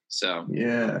 So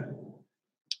yeah.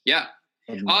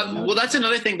 Well, that's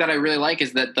another thing that I really like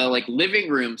is that the like living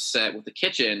room set with the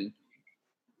kitchen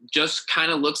just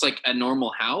kind of looks like a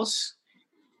normal house.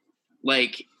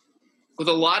 Like with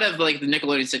a lot of like the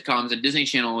Nickelodeon sitcoms, and Disney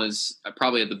Channel is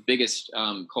probably the biggest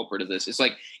culprit of this. It's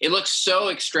like it looks so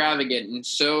extravagant and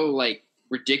so like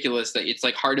ridiculous that it's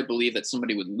like hard to believe that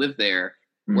somebody would live there.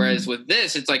 Mm-hmm. Whereas with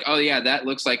this, it's like, oh yeah, that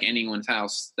looks like anyone's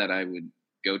house that I would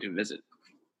go to visit.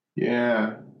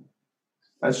 Yeah,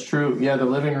 that's true. Yeah, the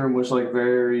living room was like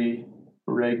very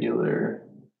regular,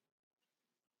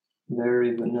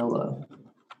 very vanilla.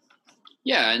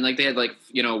 Yeah, and like they had like,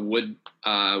 you know, wood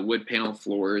panel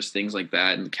floors, things like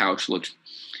that, and the couch looked,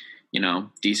 you know,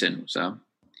 decent. So,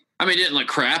 I mean, it didn't look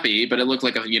crappy, but it looked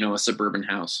like a suburban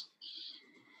house.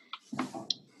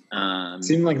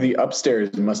 Seemed like the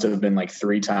upstairs must have been like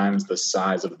 3 times the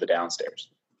size of the downstairs.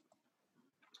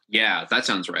 Yeah, that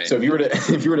sounds right. So if you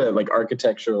were to like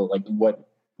architectural, like what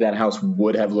that house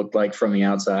would have looked like from the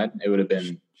outside, it would have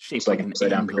been shaped like an upside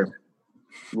down pyramid.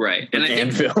 Right, and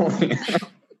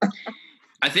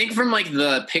I think from like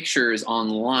the pictures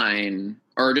online,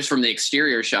 or just from the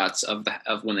exterior shots of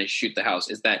when they shoot the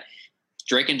house, is that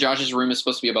Drake and Josh's room is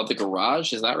supposed to be above the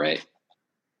garage. Is that right?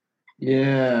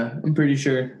 Yeah, I'm pretty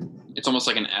sure. It's almost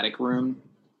like an attic room.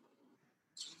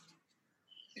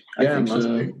 Yeah, it must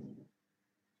be.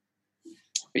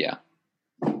 But yeah.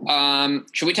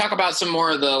 Should we talk about some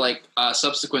more of the like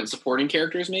subsequent supporting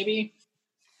characters, maybe?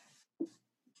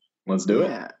 Let's do it.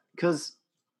 Yeah, because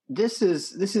this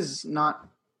is not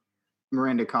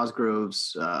Miranda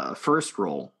Cosgrove's first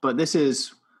role, but this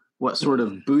is what sort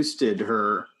of boosted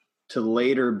her to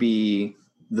later be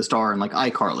the star in like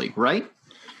iCarly, right?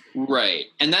 Right.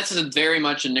 And that's very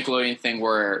much a Nickelodeon thing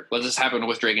where, well, this happened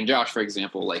with Drake and Josh, for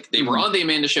example. Like they were on the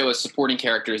Amanda Show as supporting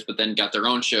characters, but then got their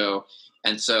own show.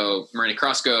 And so Miranda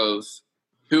Cosgrove,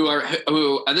 who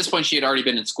at this point she had already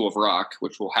been in School of Rock,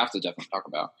 which we'll have to definitely talk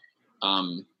about,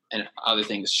 and other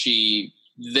things, she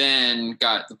then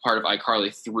got the part of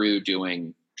iCarly through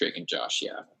doing Drake and Josh.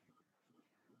 Yeah.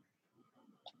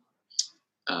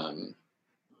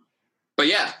 But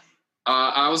yeah,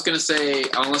 I was going to say,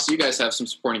 unless you guys have some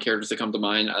supporting characters that come to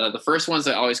mind, the first ones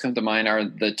that always come to mind are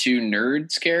the 2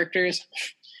 nerds characters.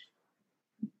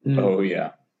 Oh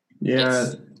yeah.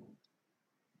 Yeah.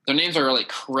 Their names are like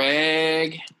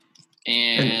Craig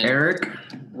and Eric.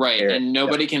 Right. Eric, and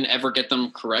nobody can ever get them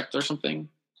correct or something.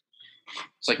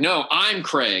 It's like, no, I'm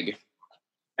Craig.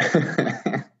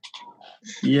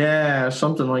 Yeah,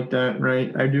 something like that,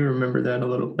 right? I do remember that a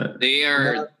little bit. They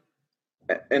are...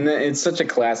 And it's such a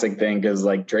classic thing because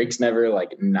like Drake's never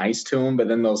like nice to him, but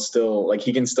then they'll still like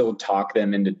he can still talk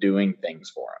them into doing things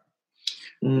for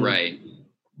him. Right.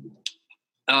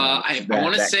 I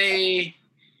want to say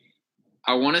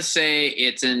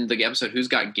it's in the episode Who's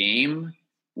Got Game,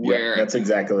 where that's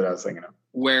exactly what I was thinking of.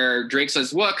 Where Drake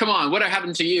says, "Well, come on, what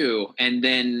happened to you?" And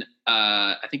then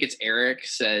I think it's Eric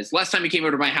says, "Last time you came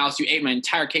over to my house, you ate my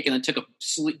entire cake and then took a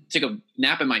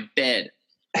nap in my bed."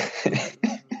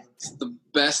 It's the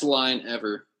best line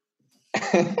ever. They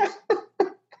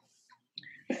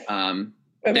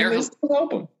still help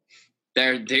them.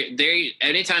 They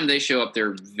anytime they show up,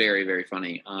 they're very, very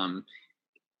funny.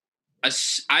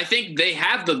 I think they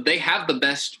have the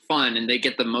best fun and they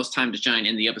get the most time to shine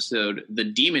in the episode The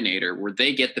Demonator, where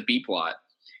they get the B plot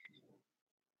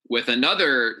with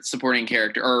another supporting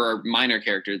character or minor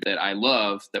character that I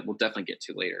love that we'll definitely get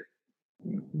to later.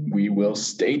 We will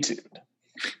stay tuned.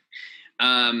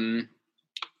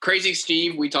 Crazy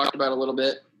Steve, we talked about a little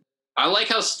bit. I like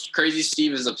how Crazy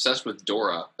Steve is obsessed with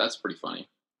Dora. That's pretty funny.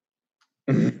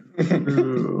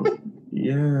 Ooh,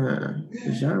 yeah.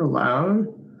 Is that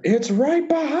allowed? It's right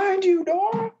behind you,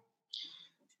 Dora.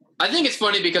 I think it's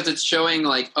funny because it's showing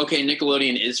like, okay,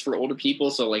 Nickelodeon is for older people.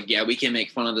 So like, yeah, we can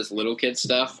make fun of this little kid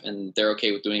stuff and they're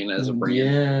okay with doing it as a brand.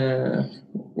 Yeah.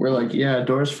 We're like, yeah,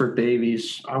 Dora's for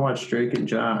babies. I watch Drake and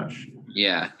Josh.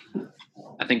 Yeah.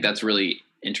 I think that's really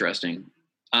interesting.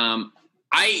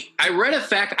 I read a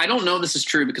fact. I don't know if this is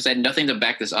true because I had nothing to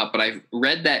back this up, but I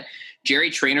read that Jerry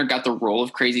Traynor got the role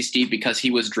of Crazy Steve because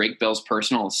he was Drake Bell's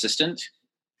personal assistant.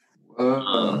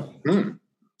 I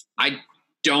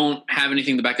don't have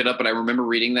anything to back it up, but I remember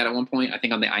reading that at one point, I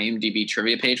think on the IMDb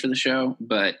trivia page for the show,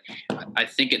 but I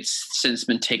think it's since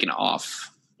been taken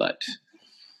off. But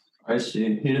I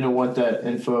see. He didn't want that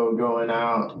info going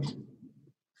out.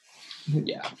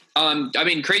 Yeah. I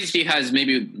mean, Crazy Steve has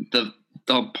maybe the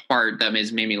part that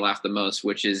has made me laugh the most,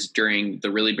 which is during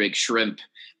the Really Big Shrimp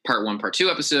Part 1, Part 2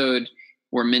 episode,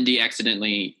 where Mindy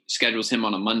accidentally schedules him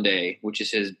on a Monday, which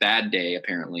is his bad day,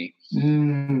 apparently.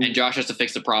 And Josh has to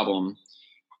fix the problem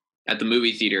at the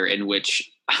movie theater, in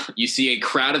which you see a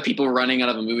crowd of people running out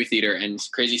of a movie theater, and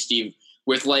Crazy Steve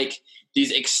with like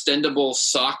these extendable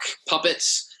sock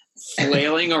puppets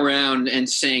flailing around and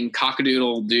saying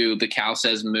cock-a-doodle-doo, the cow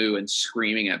says moo, and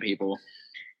screaming at people.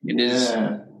 It is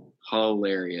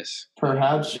hilarious.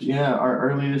 Perhaps, our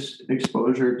earliest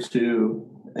exposure to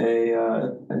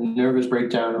a nervous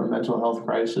breakdown or mental health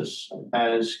crisis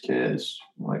as kids.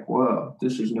 Like, whoa,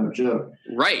 this is no joke.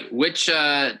 Right, which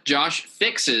Josh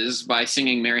fixes by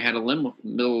singing Mary Had a Little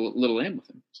Lamb with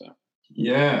him. So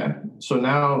yeah, so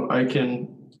now I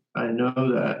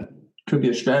know that could be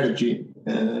a strategy,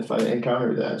 and if I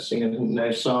encounter that, sing a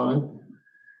nice song.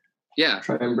 Yeah,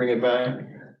 try and bring it back.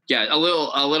 Yeah, a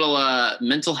little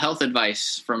mental health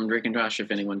advice from Drake and Josh,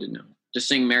 if anyone didn't know. Just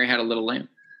sing Mary Had a Little Lamb.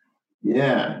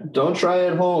 Yeah, don't try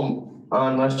it at home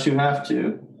unless you have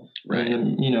to. Right.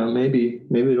 And, maybe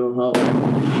it'll help.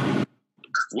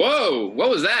 Whoa, what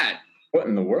was that? What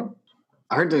in the world?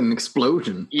 I heard an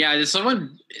explosion. Yeah, did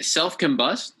someone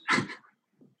self-combust?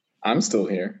 I'm still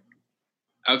here.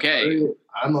 Okay.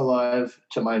 I'm alive,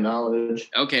 to my knowledge.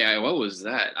 Okay, what was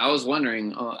that? I was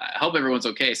wondering. I hope everyone's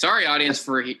okay. Sorry, audience,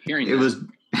 for hearing that. It was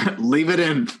leave it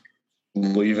in.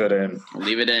 Leave it in.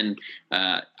 Leave it in.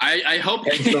 I hope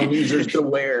headphone users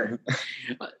beware.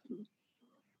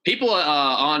 People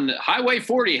on Highway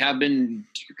 40 have been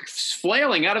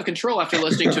flailing out of control after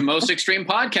listening to Most Extreme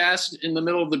Podcast in the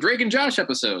middle of the Drake and Josh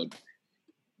episode.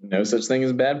 No such thing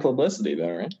as bad publicity,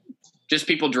 though, right? Just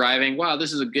people driving. Wow,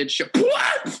 this is a good show.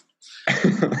 What?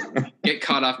 Get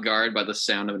caught off guard by the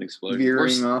sound of an explosion.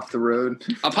 Veering off the road.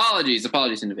 Apologies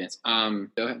in advance. Go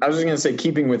ahead. I was just going to say,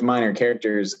 keeping with minor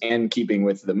characters and keeping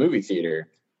with the movie theater,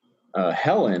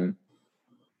 Helen,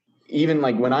 even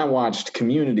like when I watched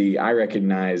Community, I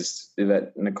recognized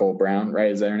that Nicole Brown,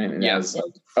 right? Is that her name? And I was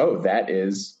like,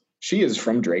 she is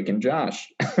from Drake and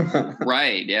Josh.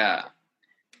 Right, yeah.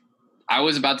 I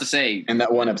was about to say. And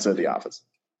that one episode of The Office.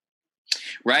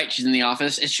 Right, she's in The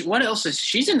Office. What else is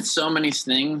she's in so many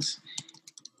things,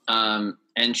 and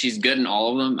she's good in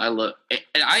all of them.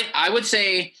 I would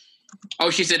say,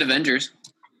 she's in Avengers.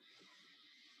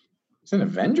 She's in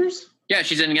Avengers? Yeah,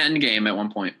 she's in Endgame at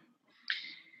one point.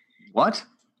 What?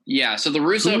 Yeah, so the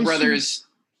Russo brothers.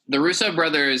 The Russo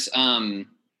brothers.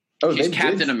 She's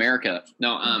Captain America.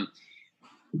 No,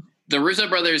 the Russo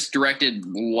brothers directed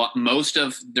most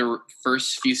of the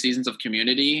first few seasons of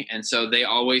Community, and so they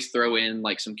always throw in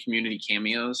like some Community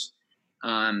cameos.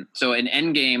 So in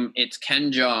Endgame, it's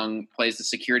Ken Jeong plays the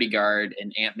security guard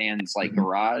in Ant-Man's like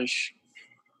garage.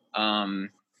 And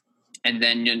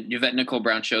then Yvette Nicole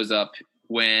Brown shows up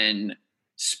when,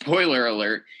 spoiler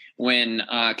alert, when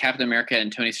Captain America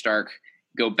and Tony Stark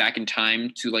go back in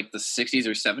time to like the 60s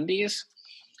or 70s.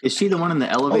 Is she the one in the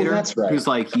elevator? Oh, that's right. Who's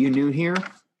like, you new here?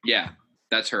 Yeah,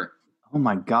 that's her. Oh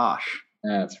my gosh.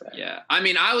 That's right. Yeah. I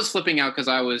mean, I was flipping out because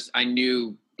I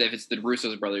knew that if it's the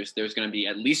Russo's brothers, there's going to be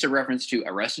at least a reference to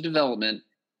Arrested Development,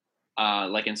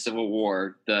 like in Civil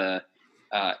War, the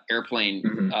airplane.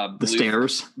 The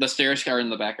stairs. The stairs are in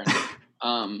the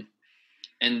background.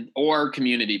 Or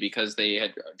Community, because they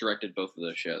had directed both of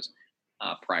those shows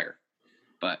prior.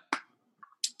 But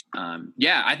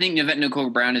I think Yvette Nicole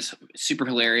Brown is super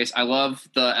hilarious. I love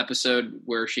the episode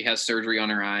where she has surgery on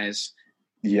her eyes.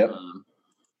 Yep.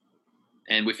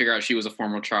 And we figure out she was a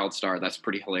former child star. That's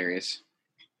pretty hilarious.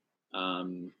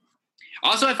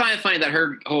 Also, I find it funny that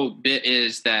her whole bit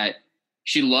is that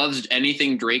she loves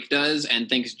anything Drake does and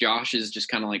thinks Josh is just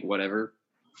kind of like whatever.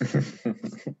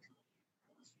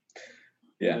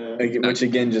 Yeah, which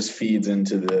again just feeds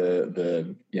into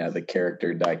the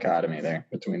character dichotomy there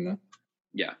between the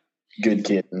good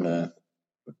kid and the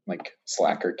like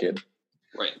slacker kid.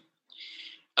 Right.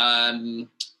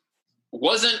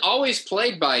 Wasn't always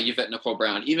played by Yvette Nicole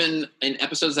Brown. Even in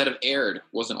episodes that have aired, Helen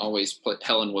wasn't always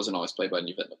played by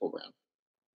Yvette Nicole Brown.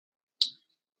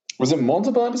 Was it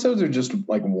multiple episodes or just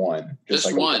like one? Just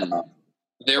like one.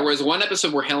 There was one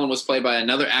episode where Helen was played by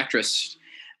another actress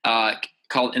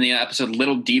called in the episode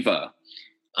Little Diva.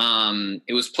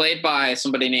 It was played by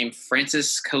somebody named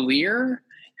Frances Callier,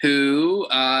 who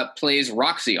plays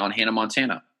Roxy on Hannah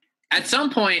Montana. At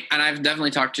some point, and I've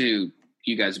definitely talked to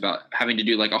you guys about having to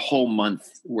do like a whole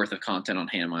month worth of content on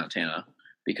Hannah Montana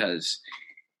because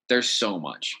there's so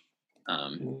much.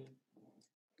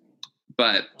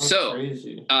 But so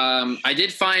I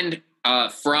did find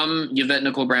from Yvette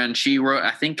Nicole Brown, she wrote, I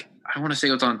think I want to say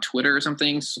it was on Twitter or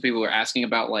something. So people were asking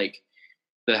about like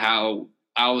how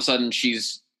all of a sudden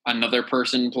she's another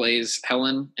person plays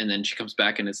Helen, and then she comes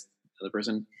back and it's the other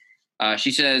person.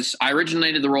 She says, I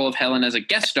originated the role of Helen as a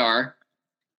guest star,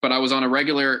 but I was on a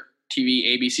regular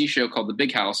TV ABC show called The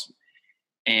Big House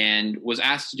and was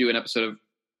asked to do an episode of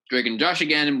Drake and Josh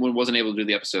again and wasn't able to do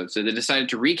the episode. So they decided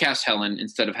to recast Helen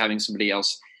instead of having somebody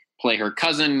else play her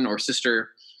cousin or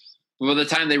sister. By the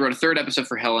time they wrote a third episode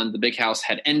for Helen, The Big House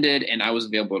had ended and I was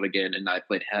available again, and I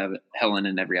played Helen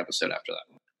in every episode after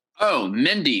that. Oh,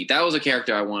 Mindy. That was a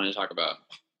character I wanted to talk about.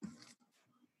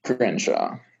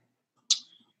 Crenshaw.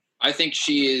 I think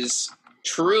she is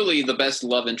truly the best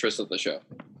love interest of the show.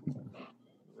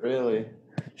 Really?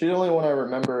 She's the only one I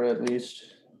remember, at least.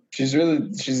 She's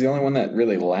the only one that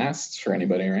really lasts for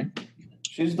anybody, right?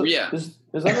 She's the Yeah.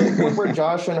 Is that the one where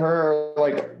Josh and her are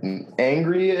like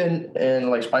angry and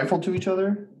like spiteful to each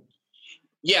other?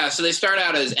 Yeah, so they start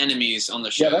out as enemies on the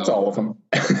show. Yeah, that's all of them.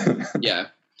 Yeah.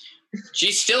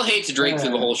 She still hates Drake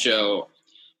through the whole show.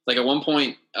 Like at one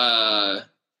point,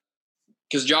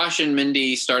 because Josh and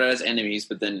Mindy start out as enemies,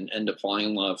 but then end up falling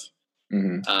in love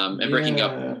and breaking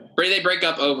up. They break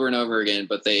up over and over again,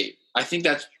 but I think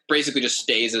that's basically just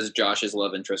stays as Josh's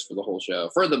love interest for the whole show,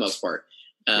 for the most part.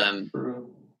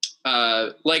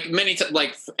 Like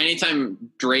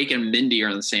anytime Drake and Mindy are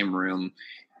in the same room,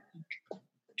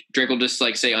 Drake will just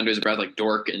like say under his breath like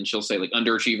dork, and she'll say like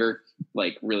underachiever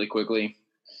like really quickly.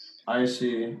 I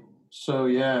see. So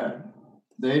yeah,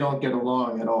 they don't get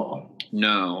along at all.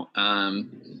 No.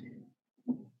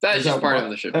 That's just part of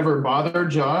the show. Ever bothered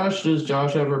Josh? Does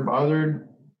Josh ever bothered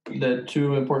that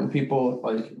two important people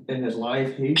like in his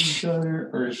life hate each other,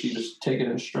 or is he just taking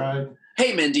it in stride?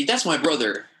 Hey, Mindy, that's my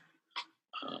brother.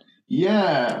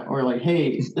 Yeah, or like,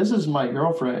 hey, this is my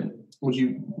girlfriend. Would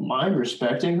you mind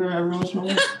respecting her every once in a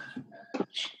while?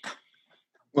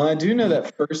 Well, I do know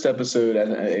that first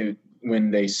episode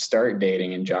when they start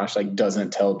dating and Josh like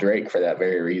doesn't tell Drake for that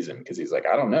very reason, because he's like,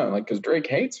 I don't know, like because Drake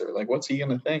hates her. Like, what's he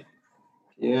gonna think?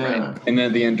 Yeah. Right? And then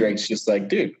at the end, Drake's just like,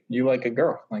 dude, you like a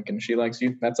girl, like, and she likes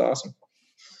you. That's awesome.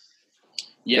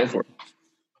 Yeah. Go for it.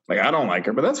 Like, I don't like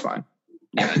her, but that's fine.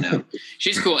 Yeah, no,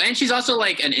 she's cool, and she's also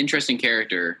like an interesting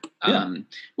character,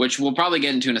 which we'll probably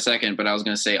get into in a second. But I was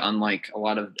going to say, unlike a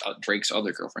lot of Drake's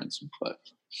other girlfriends, but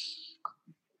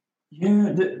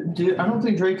yeah, I don't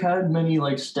think Drake had many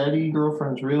like steady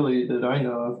girlfriends, really, that I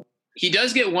know of. He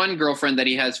does get one girlfriend that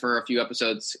he has for a few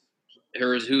episodes,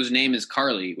 whose name is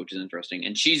Carly, which is interesting,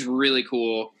 and she's really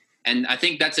cool. And I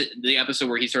think that's the episode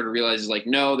where he sort of realizes, like,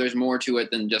 no, there's more to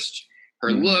it than just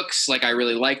her looks. Like, I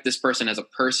really like this person as a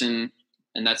person.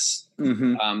 And that's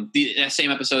that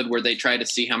same episode where they try to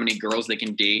see how many girls they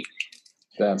can date.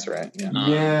 That's right.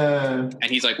 Yeah. And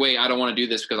he's like, wait, I don't want to do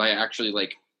this because I actually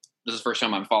like, this is the first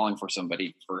time I'm falling for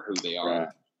somebody for who they are. Right.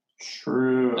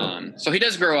 True. So he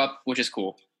does grow up, which is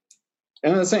cool.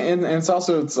 And it's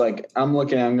also, it's like, I'm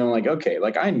looking at him going like, okay,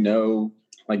 like I know,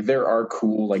 like there are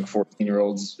cool, like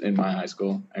 14-year-olds in my high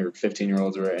school or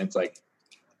 15-year-olds, right? And it's like,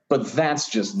 but that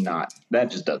just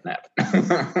doesn't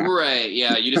happen. Right.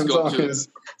 Yeah. You just go to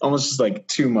almost just like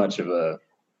too much of a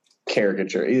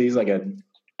caricature. He's like an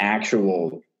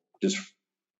actual just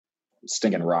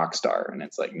stinking rock star. And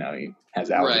it's like, no, he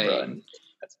has algebra. Right. And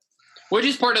which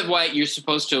is part of why you're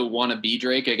supposed to want to be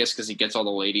Drake, I guess, because he gets all the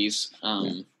ladies.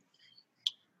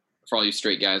 For all you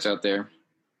straight guys out there,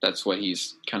 that's what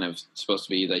he's kind of supposed to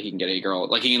be, that he can get a girl.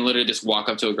 Like he can literally just walk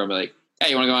up to a girl and be like, hey,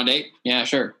 you want to go on a date? Yeah,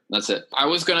 sure. That's it. I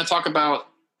was going to talk about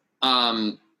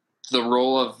the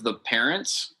role of the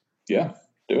parents. Yeah,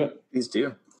 do it. Please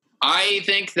do. I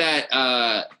think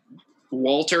that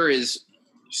Walter is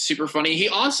super funny. He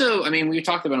also, I mean, we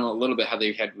talked about him a little bit, how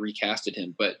they had recasted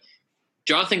him, but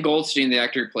Jonathan Goldstein, the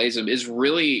actor who plays him, is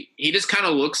really, he just kind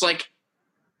of looks like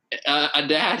a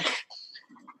dad.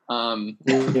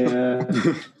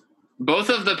 Both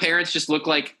of the parents just look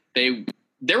like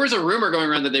there was a rumor going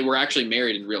around that they were actually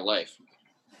married in real life.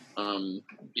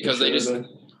 Because they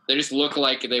just look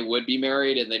like they would be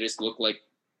married, and they just look like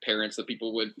parents that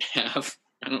people would have.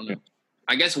 I don't know.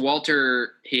 I guess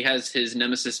Walter, he has his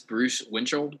nemesis Bruce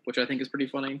Winchell, which I think is pretty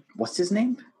funny. What's his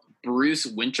name? Bruce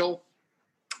Winchell.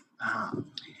 Oh.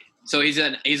 So he's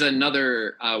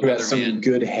another who has some weatherman.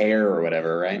 Good hair or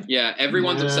whatever, right? Yeah,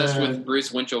 everyone's obsessed with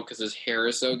Bruce Winchell because his hair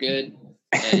is so good,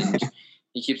 and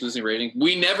he keeps losing rating.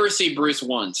 We never see Bruce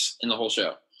once in the whole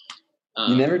show.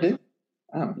 You never did?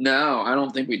 Oh. No, I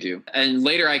don't think we do. And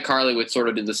later, iCarly would sort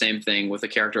of do the same thing with the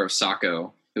character of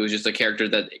Sacco, who was just a character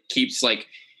that keeps like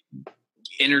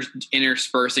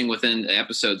interspersing within the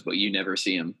episodes, but you never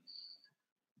see him.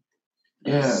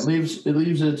 Yeah, it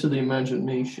leaves it to the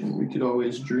imagination. We could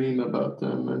always dream about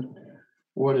them, and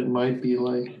what it might be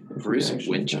like. If Bruce we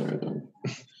actually Winchell. encounter them.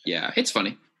 Yeah, it's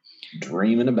funny.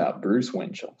 Dreaming about Bruce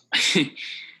Winchell.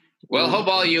 Well,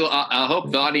 I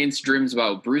hope the audience dreams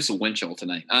about Bruce Winchell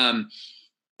tonight.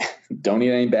 Don't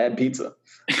eat any bad pizza.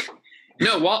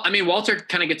 No, Walter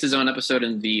kind of gets his own episode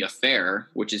in The Affair,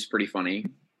 which is pretty funny,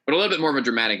 but a little bit more of a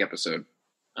dramatic episode.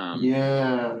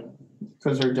 Yeah,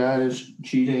 because their dad is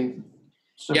cheating.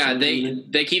 Yeah,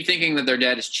 they keep thinking that their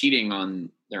dad is cheating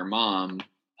on their mom,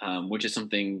 which is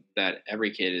something that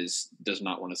every kid does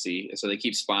not want to see. So they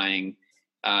keep spying,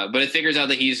 but it figures out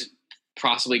that he's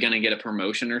possibly going to get a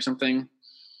promotion or something,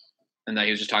 and that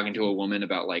he was just talking to a woman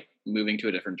about like moving to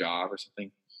a different job or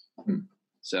something.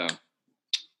 So,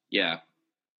 yeah.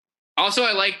 Also,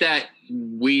 I like that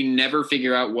we never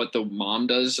figure out what the mom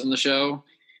does on the show.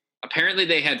 Apparently,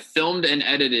 they had filmed and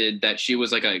edited that she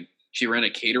was she ran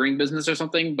a catering business or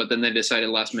something, but then they decided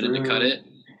last minute to cut it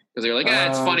because they were like,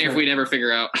 it's funny if we never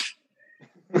figure out.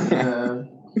 Yeah.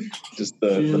 Just the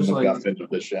MacGuffin of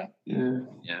the show. Yeah.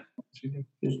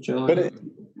 Just chilling,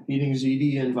 eating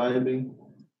ziti and vibing.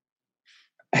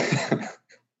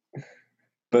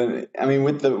 But I mean,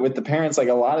 with the parents, like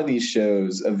a lot of these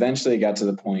shows, eventually got to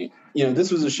the point.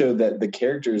 This was a show that the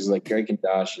characters like Drake and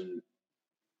Josh and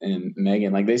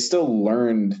Megan, like they still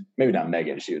learned. Maybe not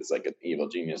Megan; she was like an evil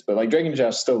genius, but like Drake and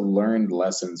Josh still learned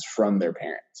lessons from their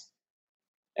parents,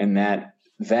 and that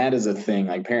is a thing.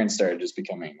 Like parents started just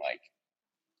becoming like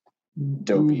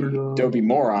dopey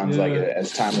morons. Like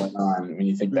as time went on, when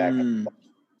you think back on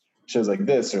shows like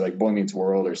this or like Boy Meets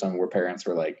World or something, where parents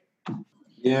were like.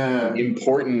 Yeah,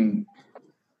 important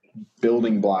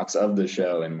building blocks of the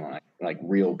show and like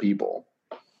real people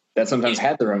that sometimes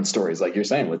had their own stories, like you're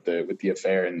saying with the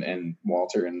affair and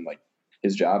Walter and like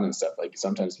his job and stuff. Like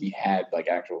sometimes he had like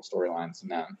actual storylines,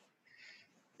 and that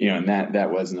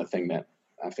wasn't a thing that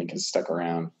I think has stuck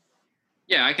around.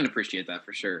 Yeah, I can appreciate that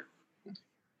for sure.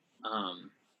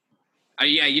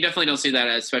 You definitely don't see that,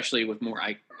 especially with more.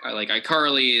 Like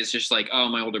iCarly is just like, oh,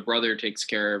 my older brother takes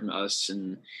care of us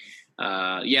and.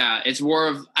 It's more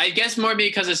of, I guess more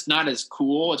because it's not as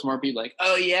cool. It's more be like,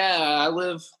 oh yeah,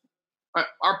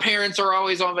 our parents are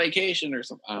always on vacation or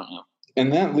something. I don't know.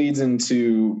 And that leads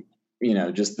into,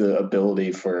 just the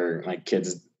ability for like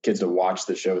kids to watch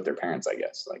the show with their parents, I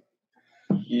guess. Like,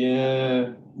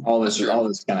 yeah, all this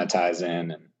kind of ties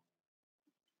in. And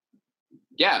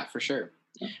yeah, for sure.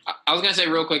 I was going to say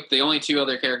real quick, the only two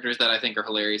other characters that I think are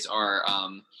hilarious are,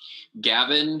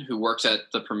 Gavin, who works at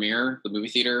the premiere, the movie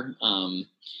theater.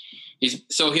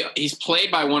 He's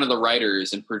played by one of the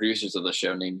writers and producers of the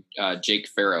show named Jake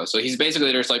Farrow. So he's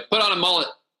basically just like, put on a mullet.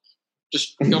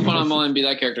 Just go put on a mullet and be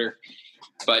that character.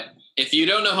 But if you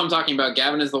don't know who I'm talking about,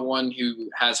 Gavin is the one who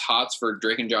has hots for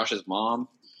Drake and Josh's mom.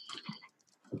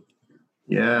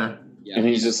 Yeah. And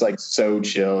he's just like so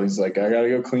chill. He's like, I gotta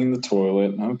go clean the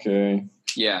toilet. Okay.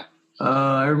 Yeah.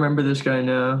 I remember this guy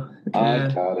now.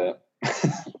 I got it.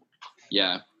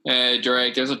 Yeah. Hey,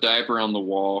 Drake, there's a diaper on the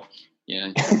wall.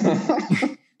 Yeah.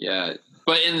 Yeah.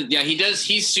 But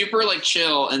he's super like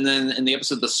chill. And then in the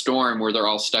episode The Storm, where they're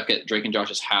all stuck at Drake and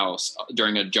Josh's house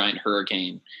during a giant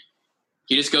hurricane,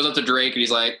 he just goes up to Drake and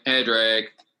he's like, hey, Drake,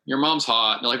 your mom's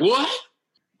hot. And they're like, what?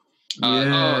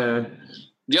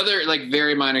 The other like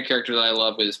very minor character that I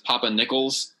love is Papa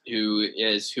Nichols, who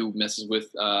messes with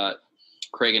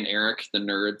Craig and Eric, the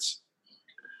nerds.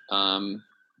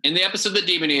 In the episode The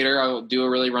Demonator, I'll do a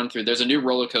really run through. There's a new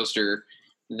roller coaster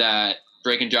that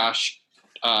Drake and Josh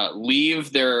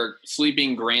leave their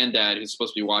sleeping granddad, who's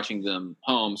supposed to be watching them,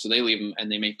 home. So they leave him,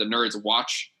 and they make the nerds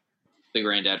watch the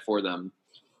granddad for them.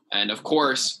 And of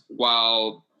course,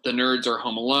 while the nerds are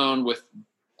home alone with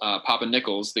Papa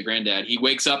Nichols, the granddad, he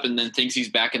wakes up and then thinks he's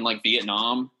back in like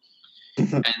Vietnam,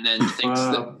 and then thinks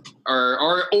that,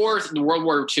 or World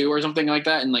War II or something like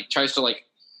that, and like tries to like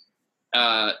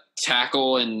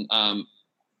tackle and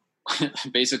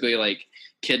basically like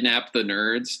kidnap the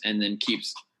nerds, and then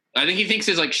I think he thinks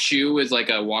his like shoe is like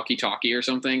a walkie-talkie or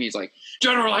something. He's like,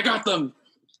 General, I got them.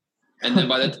 And then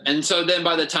by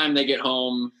the time they get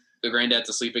home, the granddad's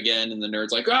asleep again, and the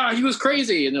nerd's like, he was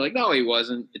crazy. And they're like, no, he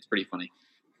wasn't. It's pretty funny.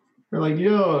 They're like,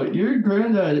 yo, your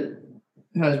granddad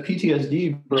has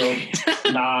PTSD, bro.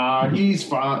 Nah, he's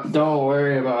fine. Don't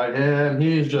worry about him.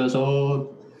 He's just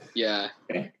old. Yeah.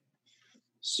 Okay.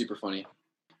 Super funny.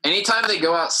 Anytime they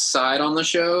go outside on the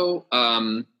show,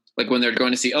 like when they're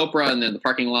going to see Oprah and then the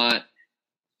parking lot,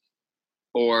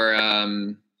 or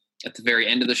at the very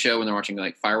end of the show when they're watching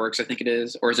like fireworks, I think it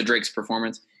is, or is it Drake's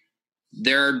performance?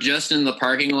 They're just in the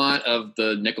parking lot of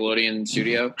the Nickelodeon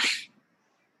studio.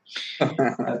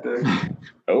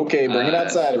 Okay, bring it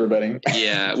outside, everybody.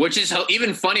 Yeah, which is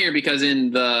even funnier because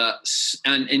in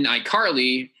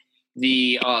iCarly,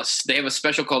 they have a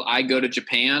special called "I Go to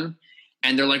Japan,"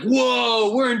 and they're like,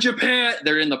 "Whoa, we're in Japan!"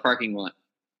 They're in the parking lot.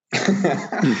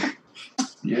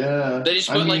 Yeah, They just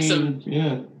put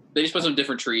They just put some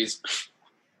different trees.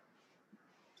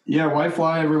 Yeah, why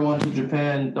fly everyone to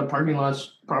Japan? The parking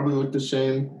lots probably look the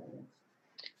same.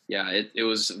 Yeah, it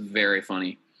was very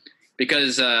funny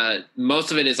because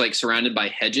most of it is like surrounded by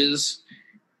hedges,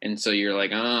 and so you're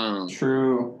like, oh,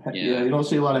 true. Yeah, you don't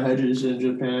see a lot of hedges in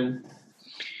Japan.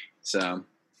 So,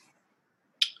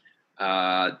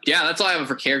 that's all I have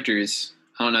for characters.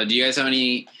 I don't know. Do you guys have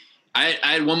any? I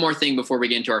had one more thing before we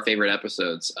get into our favorite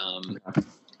episodes,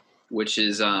 which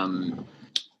is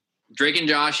Drake and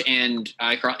Josh and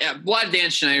a lot of Dan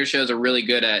Schneider shows are really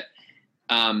good at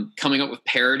coming up with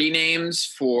parody names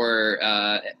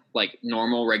for like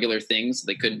normal, regular things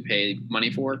they couldn't pay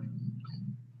money for.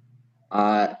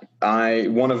 You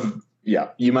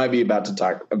might be about to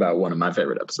talk about one of my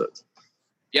favorite episodes.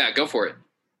 Yeah, go for it.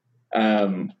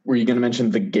 Were you going to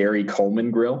mention the Gary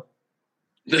Coleman grill?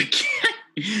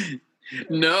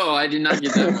 No, I did not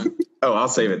get that one. Oh, I'll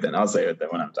save it then when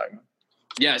I'm talking about.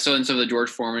 Yeah, so instead of the George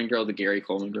Foreman grill, the Gary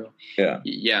Coleman grill.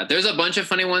 Yeah. There's a bunch of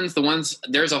funny ones.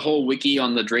 There's a whole wiki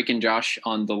on the Drake and Josh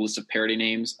on the list of parody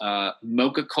names.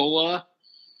 Mocha Cola,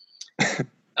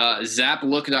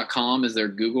 Zaplook.com is their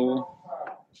Google.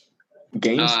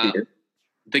 GameSphere.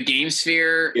 The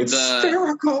GameSphere. It's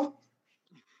spherical.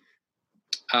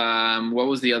 What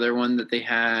was the other one that they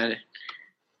had?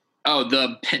 Oh,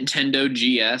 the Nintendo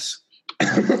GS.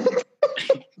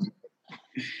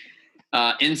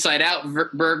 Inside Out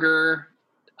Burger.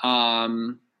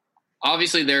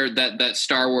 Obviously, that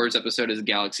Star Wars episode is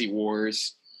Galaxy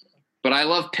Wars, but I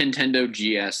love Nintendo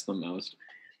GS the most.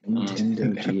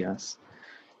 Nintendo GS.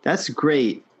 That's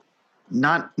great.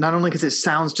 Not only because it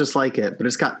sounds just like it, but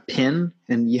it's got pin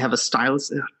and you have a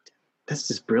stylus. That's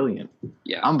just brilliant.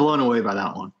 Yeah, I'm blown away by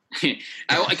that one.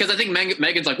 Because I think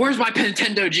Megan's like, "Where's my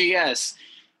Nintendo GS?"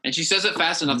 And she says it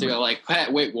fast enough to go like,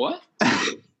 "Wait, what?"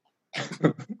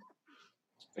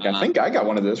 I think I got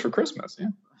one of those for Christmas. Yeah.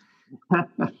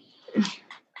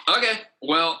 Okay.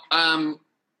 Well, I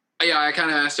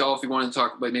kind of asked y'all if you wanted to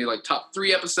talk about maybe like top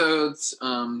 3 episodes,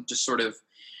 just sort of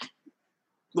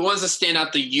the ones that stand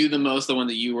out to you the most, the one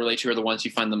that you relate to, or the ones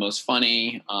you find the most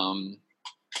funny.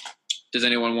 Does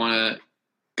anyone want to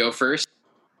go first?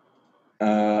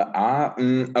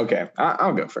 Okay.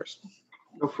 I'll go first.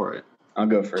 Go for it. I'll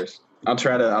go first. I'll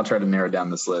try to narrow down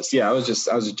this list. Yeah, I was just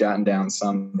jotting down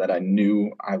some that I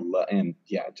knew I love, and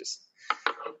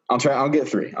I'll get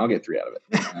 3. I'll get 3 out of it.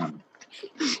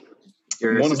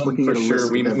 One of them for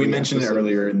sure. We mentioned it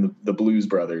earlier in the Blues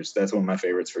Brothers. That's one of my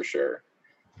favorites for sure.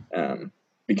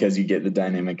 Because you get the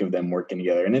dynamic of them working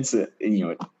together, and it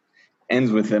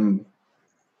ends with them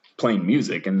playing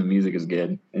music, and the music is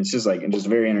good. It's just a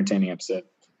very entertaining episode.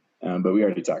 But we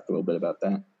already talked a little bit about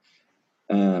that.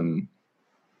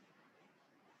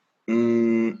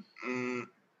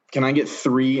 Can I get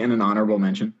 3 and an honorable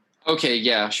mention? Okay,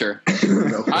 yeah, sure.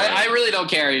 I really don't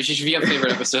care. It's just if you have a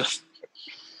favorite episode.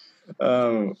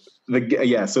 So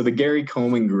the Gary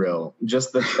Coleman grill,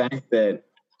 just the fact that,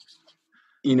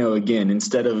 again,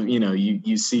 instead of,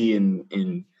 you see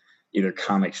in either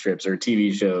comic strips or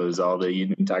TV shows,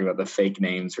 you talk about the fake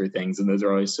names for things, and those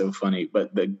are always so funny.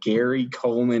 But the Gary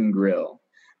Coleman grill,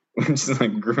 which is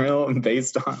like grill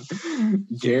based on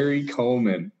Gary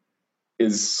Coleman,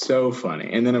 is so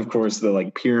funny. And then of course the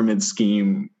like pyramid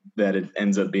scheme that it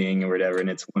ends up being or whatever, and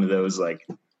it's one of those like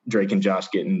Drake and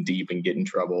Josh getting deep and get in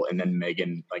trouble, and then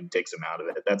Megan like takes them out of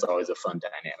it. That's always a fun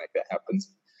dynamic that happens.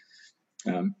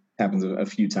 Happens a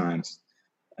few times.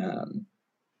 But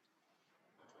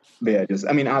yeah,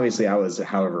 obviously I was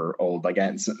however old, like I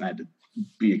had to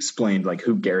be explained like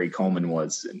who Gary Coleman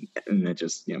was, and it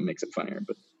just makes it funnier.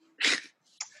 But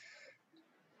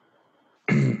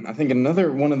I think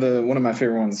another one of my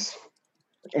favorite ones,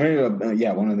 one of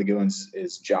the good ones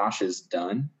is Josh is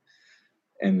Done.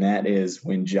 And that is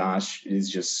when Josh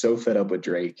is just so fed up with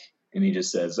Drake, and he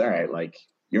just says, all right, like,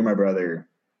 you're my brother,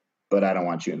 but I don't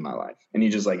want you in my life. And he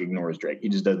just like ignores Drake. He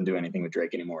just doesn't do anything with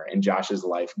Drake anymore. And Josh's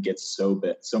life gets so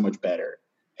much better,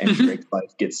 and Drake's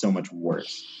life gets so much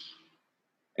worse.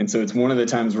 And so it's one of the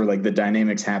times where like the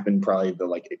dynamics happen probably the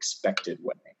like expected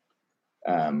way.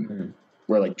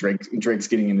 Where like Drake's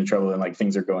getting into trouble and like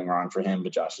things are going wrong for him,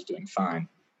 but Josh is doing fine.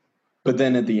 But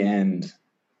then at the end,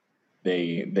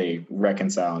 they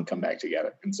reconcile and come back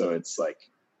together. And so it's like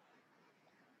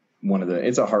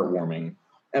it's a heartwarming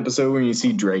episode when you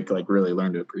see Drake like really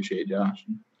learn to appreciate Josh.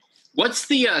 What's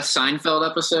the Seinfeld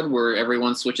episode where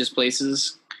everyone switches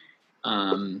places?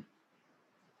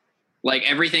 Like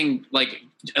everything, like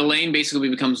Elaine basically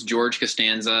becomes George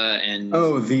Costanza, and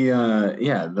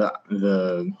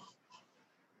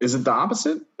is it the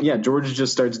opposite? Yeah, George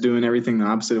just starts doing everything the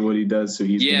opposite of what he does. So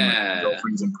he's doing like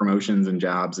girlfriends and promotions and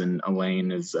jobs, and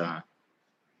Elaine is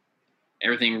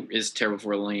everything is terrible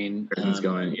for Elaine.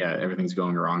 Everything's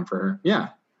going wrong for her. Yeah.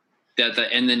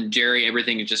 And then Jerry,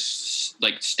 everything just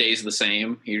like stays the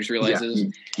same. He just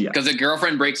realizes because a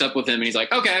girlfriend breaks up with him, and he's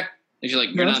like, okay. And she's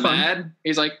like, you're not mad?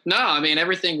 He's like, no, I mean,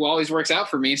 everything always works out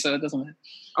for me, so it doesn't matter.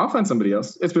 I'll find somebody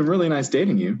else. It's been really nice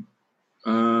dating you.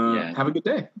 Have a good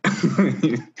day.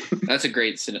 That's a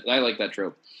great, I like that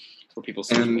trope where people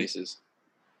switch places.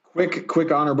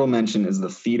 Quick honorable mention is the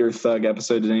Theater Thug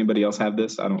episode. Did anybody else have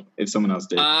this? If someone else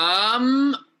did.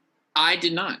 I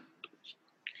did not.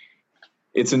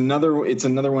 It's another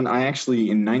one. I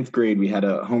actually, in 9th grade, we had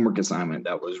a homework assignment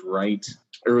that was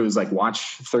it was like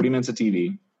watch 30 minutes of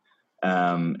TV.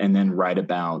 And then write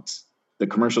about the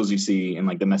commercials you see and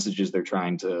like the messages they're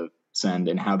trying to send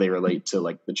and how they relate to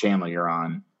like the channel you're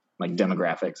on, like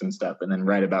demographics and stuff. And then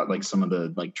write about like some of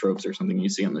the like tropes or something you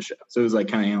see on the show. So it was like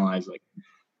kind of analyze like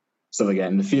stuff like that.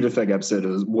 And the Theater Thug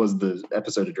episode was the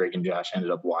episode of Drake and Josh ended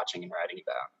up watching and writing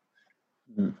about.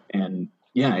 Mm-hmm. And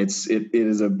yeah, it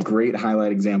is a great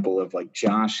highlight example of like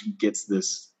Josh gets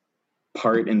this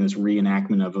part in this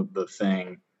reenactment of the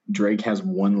thing. Drake has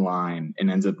one line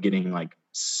and ends up getting like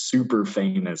super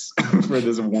famous for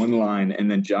this one line.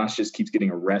 And then Josh just keeps getting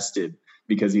arrested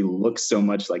because he looks so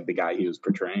much like the guy he was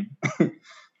portraying.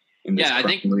 In this I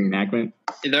think reenactment.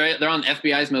 They're on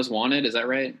FBI's Most Wanted. Is that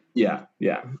right? Yeah.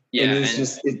 And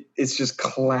it's just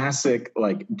classic.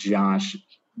 Like Josh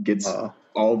gets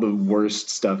all the worst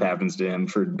stuff happens to him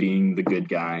for being the good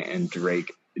guy. And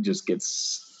Drake just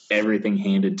gets everything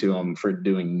handed to him for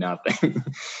doing nothing.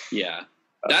 Yeah.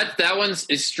 That one's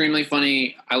extremely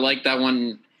funny. I like that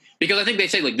one because I think they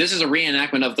say like this is a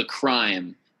reenactment of the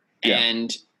crime,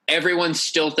 and everyone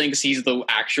still thinks he's the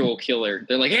actual killer.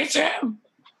 They're like, it's him,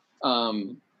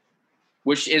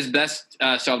 which is best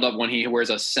solved up when he wears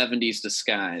a 70s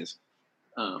disguise.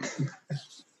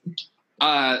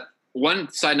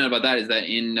 One side note about that is that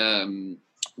in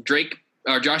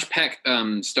Josh Peck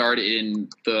starred in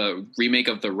the remake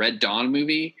of the Red Dawn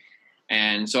movie.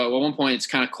 And so at one point it's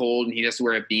kind of cold and he has to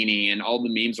wear a beanie and all the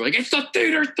memes are like, it's the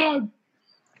Theater Thug.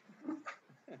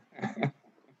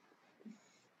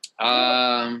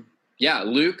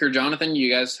 Luke or Jonathan,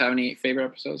 you guys have any favorite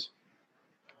episodes?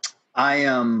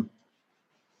 I've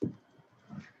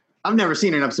never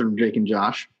seen an episode of Drake and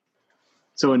Josh.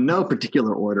 So in no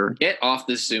particular order. Get off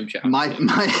this Zoom chat.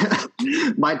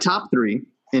 My top 3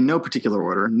 in no particular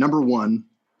order. Number 1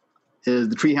 is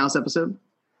the Treehouse episode.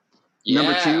 Yeah.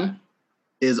 Number 2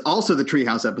 is also the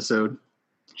Treehouse episode.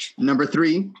 Number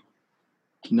 3,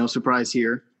 no surprise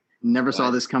here. Never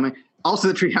saw this coming. Also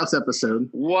the Treehouse episode.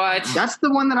 What? That's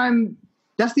the one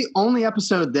that's the only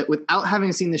episode that without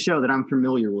having seen the show that I'm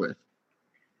familiar with.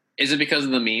 Is it because of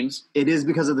the memes? It is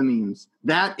because of the memes.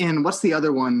 That and what's the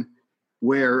other one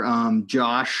where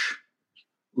Josh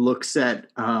looks at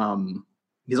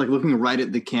he's like looking right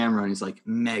at the camera and he's like,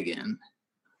 Megan.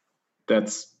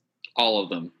 That's all of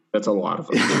them. That's a lot of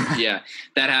them. Yeah,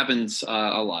 that happens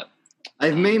a lot.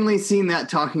 I've mainly seen that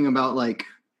talking about like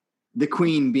the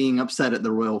queen being upset at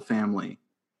the royal family.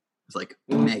 It's like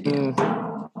Megan.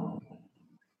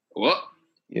 Whoa,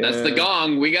 that's the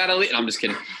gong. We gotta leave. I'm just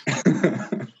kidding.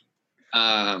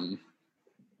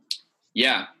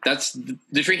 That's the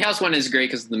Treehouse one is great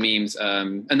because of the memes,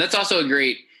 and that's also a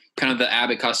great kind of the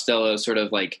Abbott Costello sort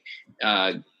of like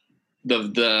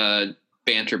the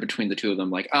banter between the two of them.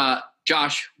 Like,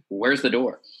 Josh, where's the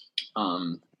door?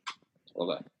 Love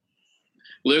that.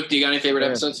 Luke, do you got any favorite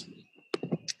episodes?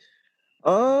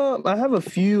 I have a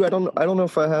few. I don't know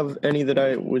if I have any that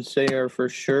I would say are for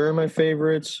sure my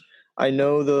favorites. I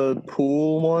know the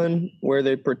pool one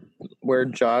where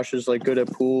Josh is like good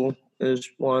at pool is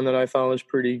one that I thought was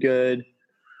pretty good.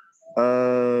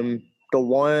 The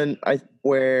one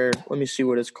where let me see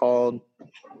what it's called.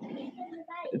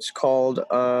 It's called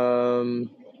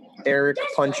Eric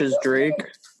Punches Drake,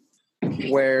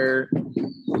 where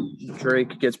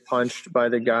Drake gets punched by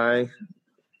the guy.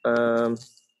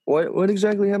 What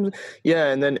exactly happens? Yeah,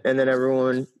 and then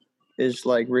everyone is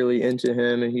like really into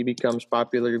him, and he becomes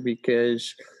popular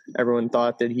because everyone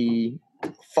thought that he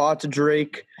fought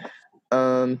Drake.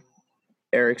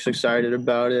 Eric's excited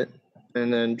about it,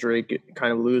 and then Drake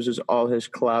kind of loses all his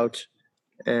clout.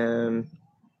 And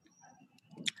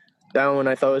that one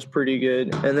I thought was pretty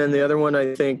good. And then the other one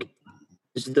I think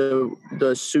the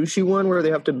sushi one where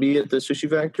they have to be at the sushi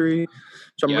factory.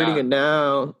 So I'm reading it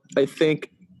now. I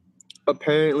think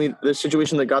apparently the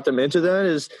situation that got them into that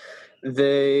is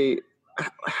they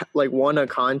like won a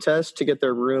contest to get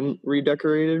their room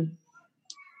redecorated.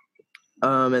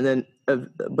 And then,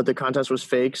 but the contest was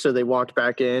fake. So they walked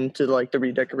back into like the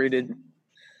redecorated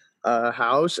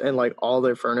house and like all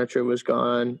their furniture was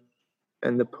gone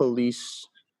and the police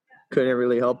couldn't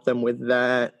really help them with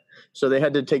that. So they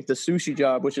had to take the sushi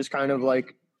job, which is kind of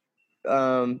like,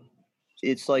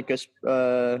 it's like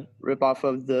a rip off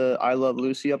of the I Love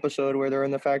Lucy episode where they're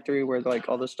in the factory where like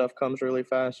all the stuff comes really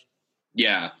fast.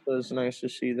 Yeah. So it's nice to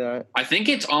see that. I think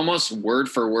it's almost word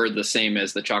for word the same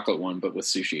as the chocolate one, but with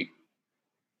sushi.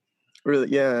 Really?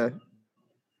 Yeah.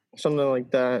 Something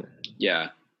like that. Yeah.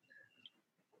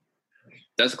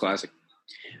 That's a classic.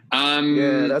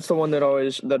 Yeah, that's the one that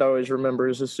always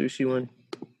remembers the sushi one.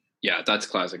 Yeah, that's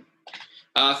classic.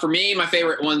 For me, my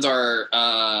favorite ones are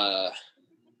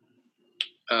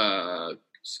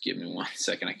just give me 1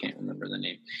 second. I can't remember the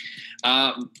name.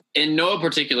 In no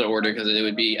particular order, because it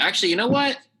would be actually, you know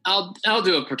what? I'll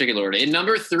do a particular order. In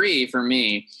number 3 for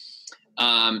me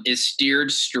is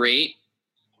Steered Straight.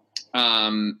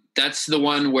 That's the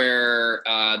one where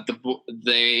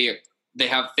they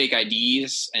have fake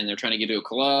IDs and they're trying to get to a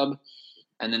club,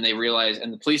 and then they realize,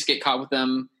 and the police get caught with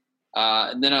them.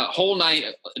 And then a whole night,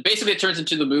 basically it turns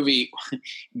into the movie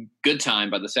Good Time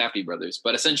by the Safdie brothers.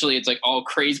 But essentially it's like all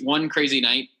crazy, one crazy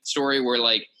night story where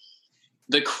like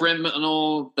the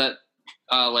criminal that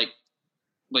like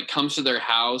comes to their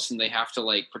house and they have to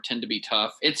like pretend to be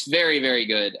tough. It's very, very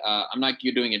good. I'm not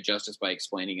doing it justice by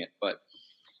explaining it, but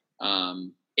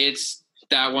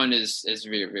that one is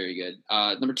very, very good.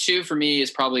 Number 2 for me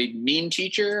is probably Mean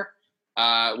Teacher,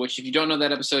 which if you don't know,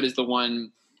 that episode is the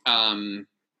one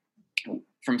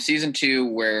from season 2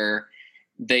 where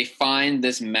they find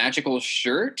this magical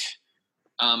shirt.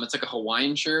 It's like a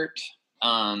Hawaiian shirt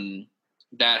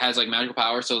that has like magical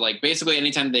power. So like basically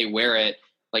anytime they wear it,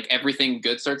 like everything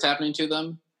good starts happening to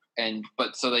them.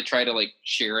 But so they try to like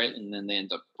share it and then they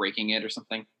end up breaking it or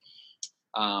something.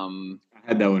 I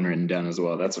had that one written down as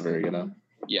well. That's a very good one.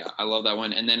 Yeah, I love that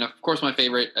one. And then of course my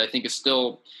favorite, I think, is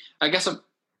still, I guess I'm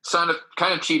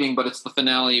kind of cheating, but it's the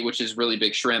finale, which is Really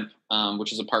Big Shrimp,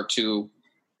 which is a part 2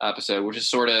 episode, which is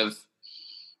sort of,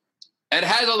 it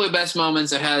has all the best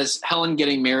moments. It has Helen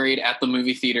getting married at the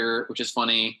movie theater, which is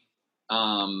funny.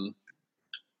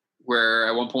 Where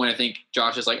at one point I think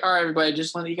Josh is like, "All right, everybody,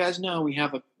 just let you guys know we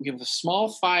have a small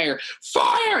fire,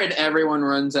 and everyone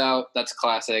runs out." That's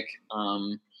classic.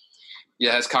 Yeah,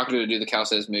 it has Cockatoo to do the cow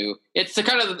says moo. It's the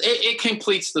kind of it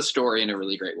completes the story in a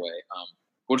really great way.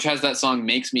 Which has that song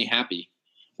 "Makes Me Happy,"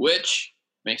 which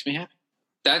makes me happy.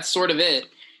 That's sort of it.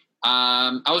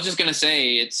 I was just gonna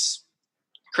say it's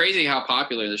crazy how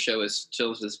popular the show is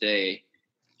till this day.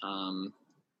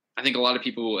 I think a lot of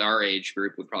people our age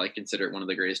group would probably consider it one of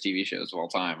the greatest TV shows of all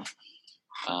time.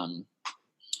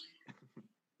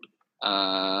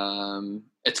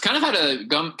 It's kind of had a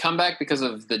comeback because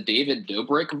of the David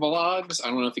Dobrik vlogs. I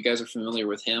don't know if you guys are familiar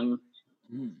with him.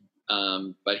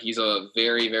 But he's a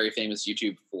very, very famous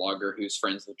YouTube vlogger who's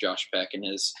friends with Josh Peck and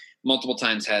has multiple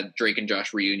times had Drake and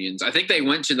Josh reunions. I think they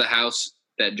went to the house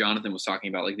that Jonathan was talking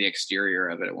about, like the exterior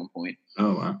of it at one point.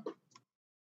 Oh, wow.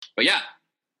 But yeah,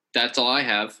 that's all I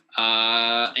have.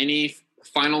 Any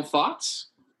final thoughts?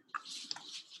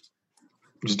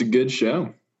 Just a good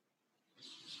show.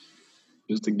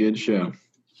 Just a good show.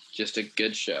 Just a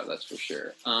good show, that's for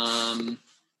sure.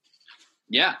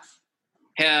 Yeah.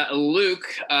 Hey, Luke,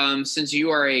 since you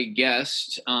are a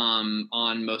guest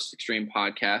on Most Extreme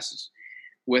Podcasts,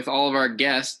 with all of our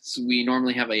guests, we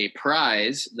normally have a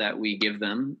prize that we give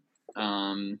them.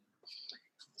 And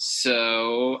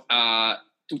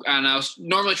I was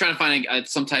normally trying to find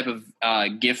some type of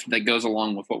gift that goes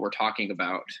along with what we're talking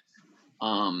about.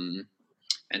 And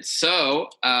so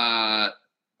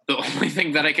the only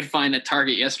thing that I could find at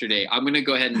Target yesterday, I'm going to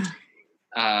go ahead and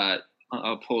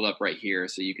I'll pull it up right here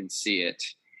so you can see it.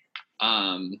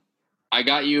 I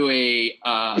got you an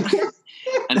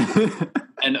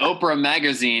Oprah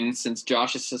magazine, since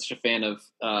Josh is such a fan of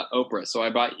Oprah. So I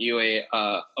bought you a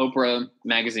Oprah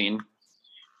magazine.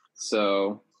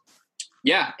 So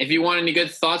yeah, if you want any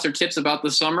good thoughts or tips about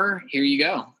the summer, here you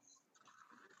go.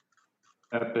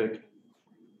 Epic.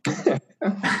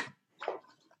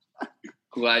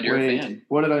 Glad you're a fan.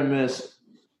 What did I miss?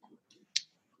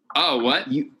 Oh, what?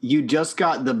 You just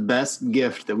got the best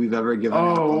gift that we've ever given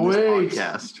on this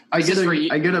podcast. I get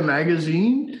a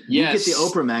magazine? Yes. You get the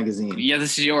Oprah magazine. Yeah,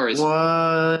 this is yours.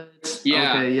 What?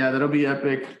 Yeah. Okay, yeah, that'll be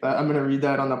epic. I'm going to read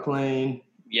that on the plane.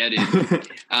 Yeah, dude.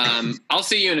 I'll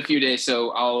see you in a few days,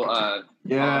 so I'll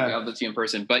see you in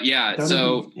person. But yeah,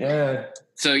 So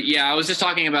I was just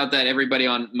talking about that. Everybody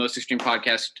on Most Extreme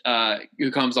Podcast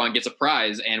who comes on gets a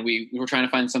prize, and we were trying to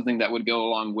find something that would go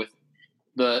along with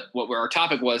what our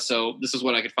topic was. So this is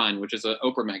what I could find, which is an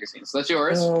Oprah magazine. So that's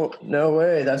yours. Oh, no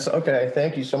way. That's okay.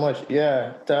 Thank you so much.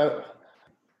 Yeah,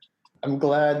 I'm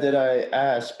glad that I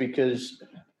asked because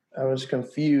I was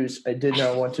confused. I did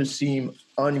not want to seem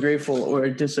ungrateful or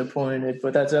disappointed,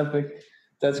 but that's epic.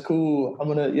 That's cool. I'm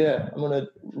gonna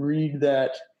read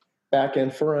that back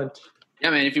and front. Yeah,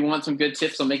 man. If you want some good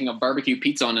tips on making a barbecue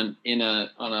pizza on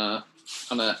a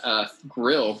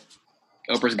grill,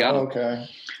 Oprah's got them. Okay.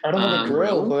 I don't have a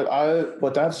grill,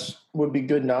 but that's would be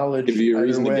good knowledge. Give you a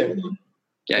reason way. to get one.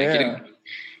 Yeah.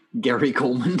 Gary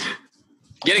Coleman.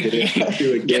 Get a Gary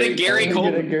Coleman. Get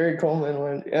a Gary Coleman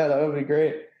one. Yeah, that would be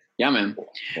great. Yeah, man.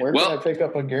 Where can I pick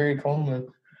up a Gary Coleman?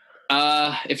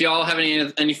 If y'all have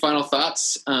any final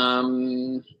thoughts,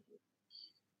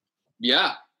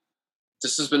 yeah,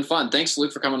 this has been fun. Thanks,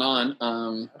 Luke, for coming on.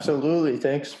 Absolutely.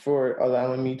 Thanks for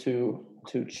allowing me to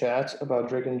chat about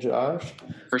Drake and Josh.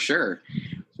 For sure.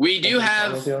 We do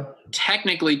have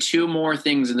technically 2 more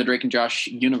things in the Drake and Josh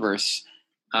universe,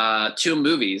 2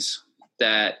 movies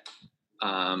that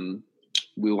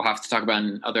we will have to talk about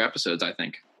in other episodes, I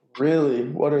think. Really?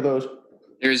 What are those?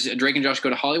 There's Drake and Josh Go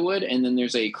to Hollywood, and then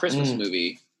there's a Christmas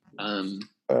movie.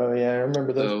 Oh, yeah, I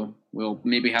remember those. So we'll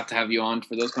maybe have to have you on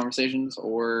for those conversations,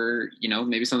 or,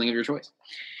 maybe something of your choice.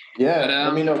 Yeah,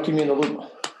 let me know. Keep me in the loop.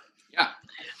 Yeah.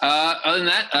 Other than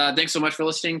that, thanks so much for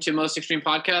listening to Most Extreme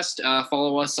Podcast.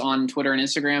 Follow us on Twitter and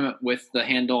Instagram with the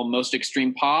handle Most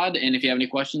Extreme Pod. And if you have any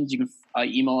questions, you can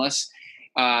email us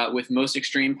with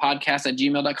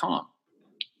mostextremepodcast@gmail.com.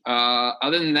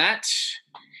 Other than that,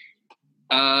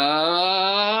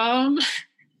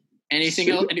 anything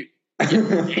else?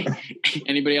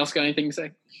 Anybody else got anything to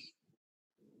say?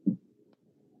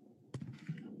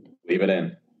 Leave it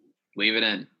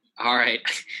in. All right.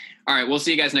 We'll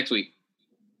see you guys next week.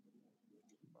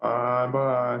 Bye.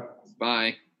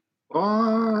 Bye.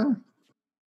 Bye.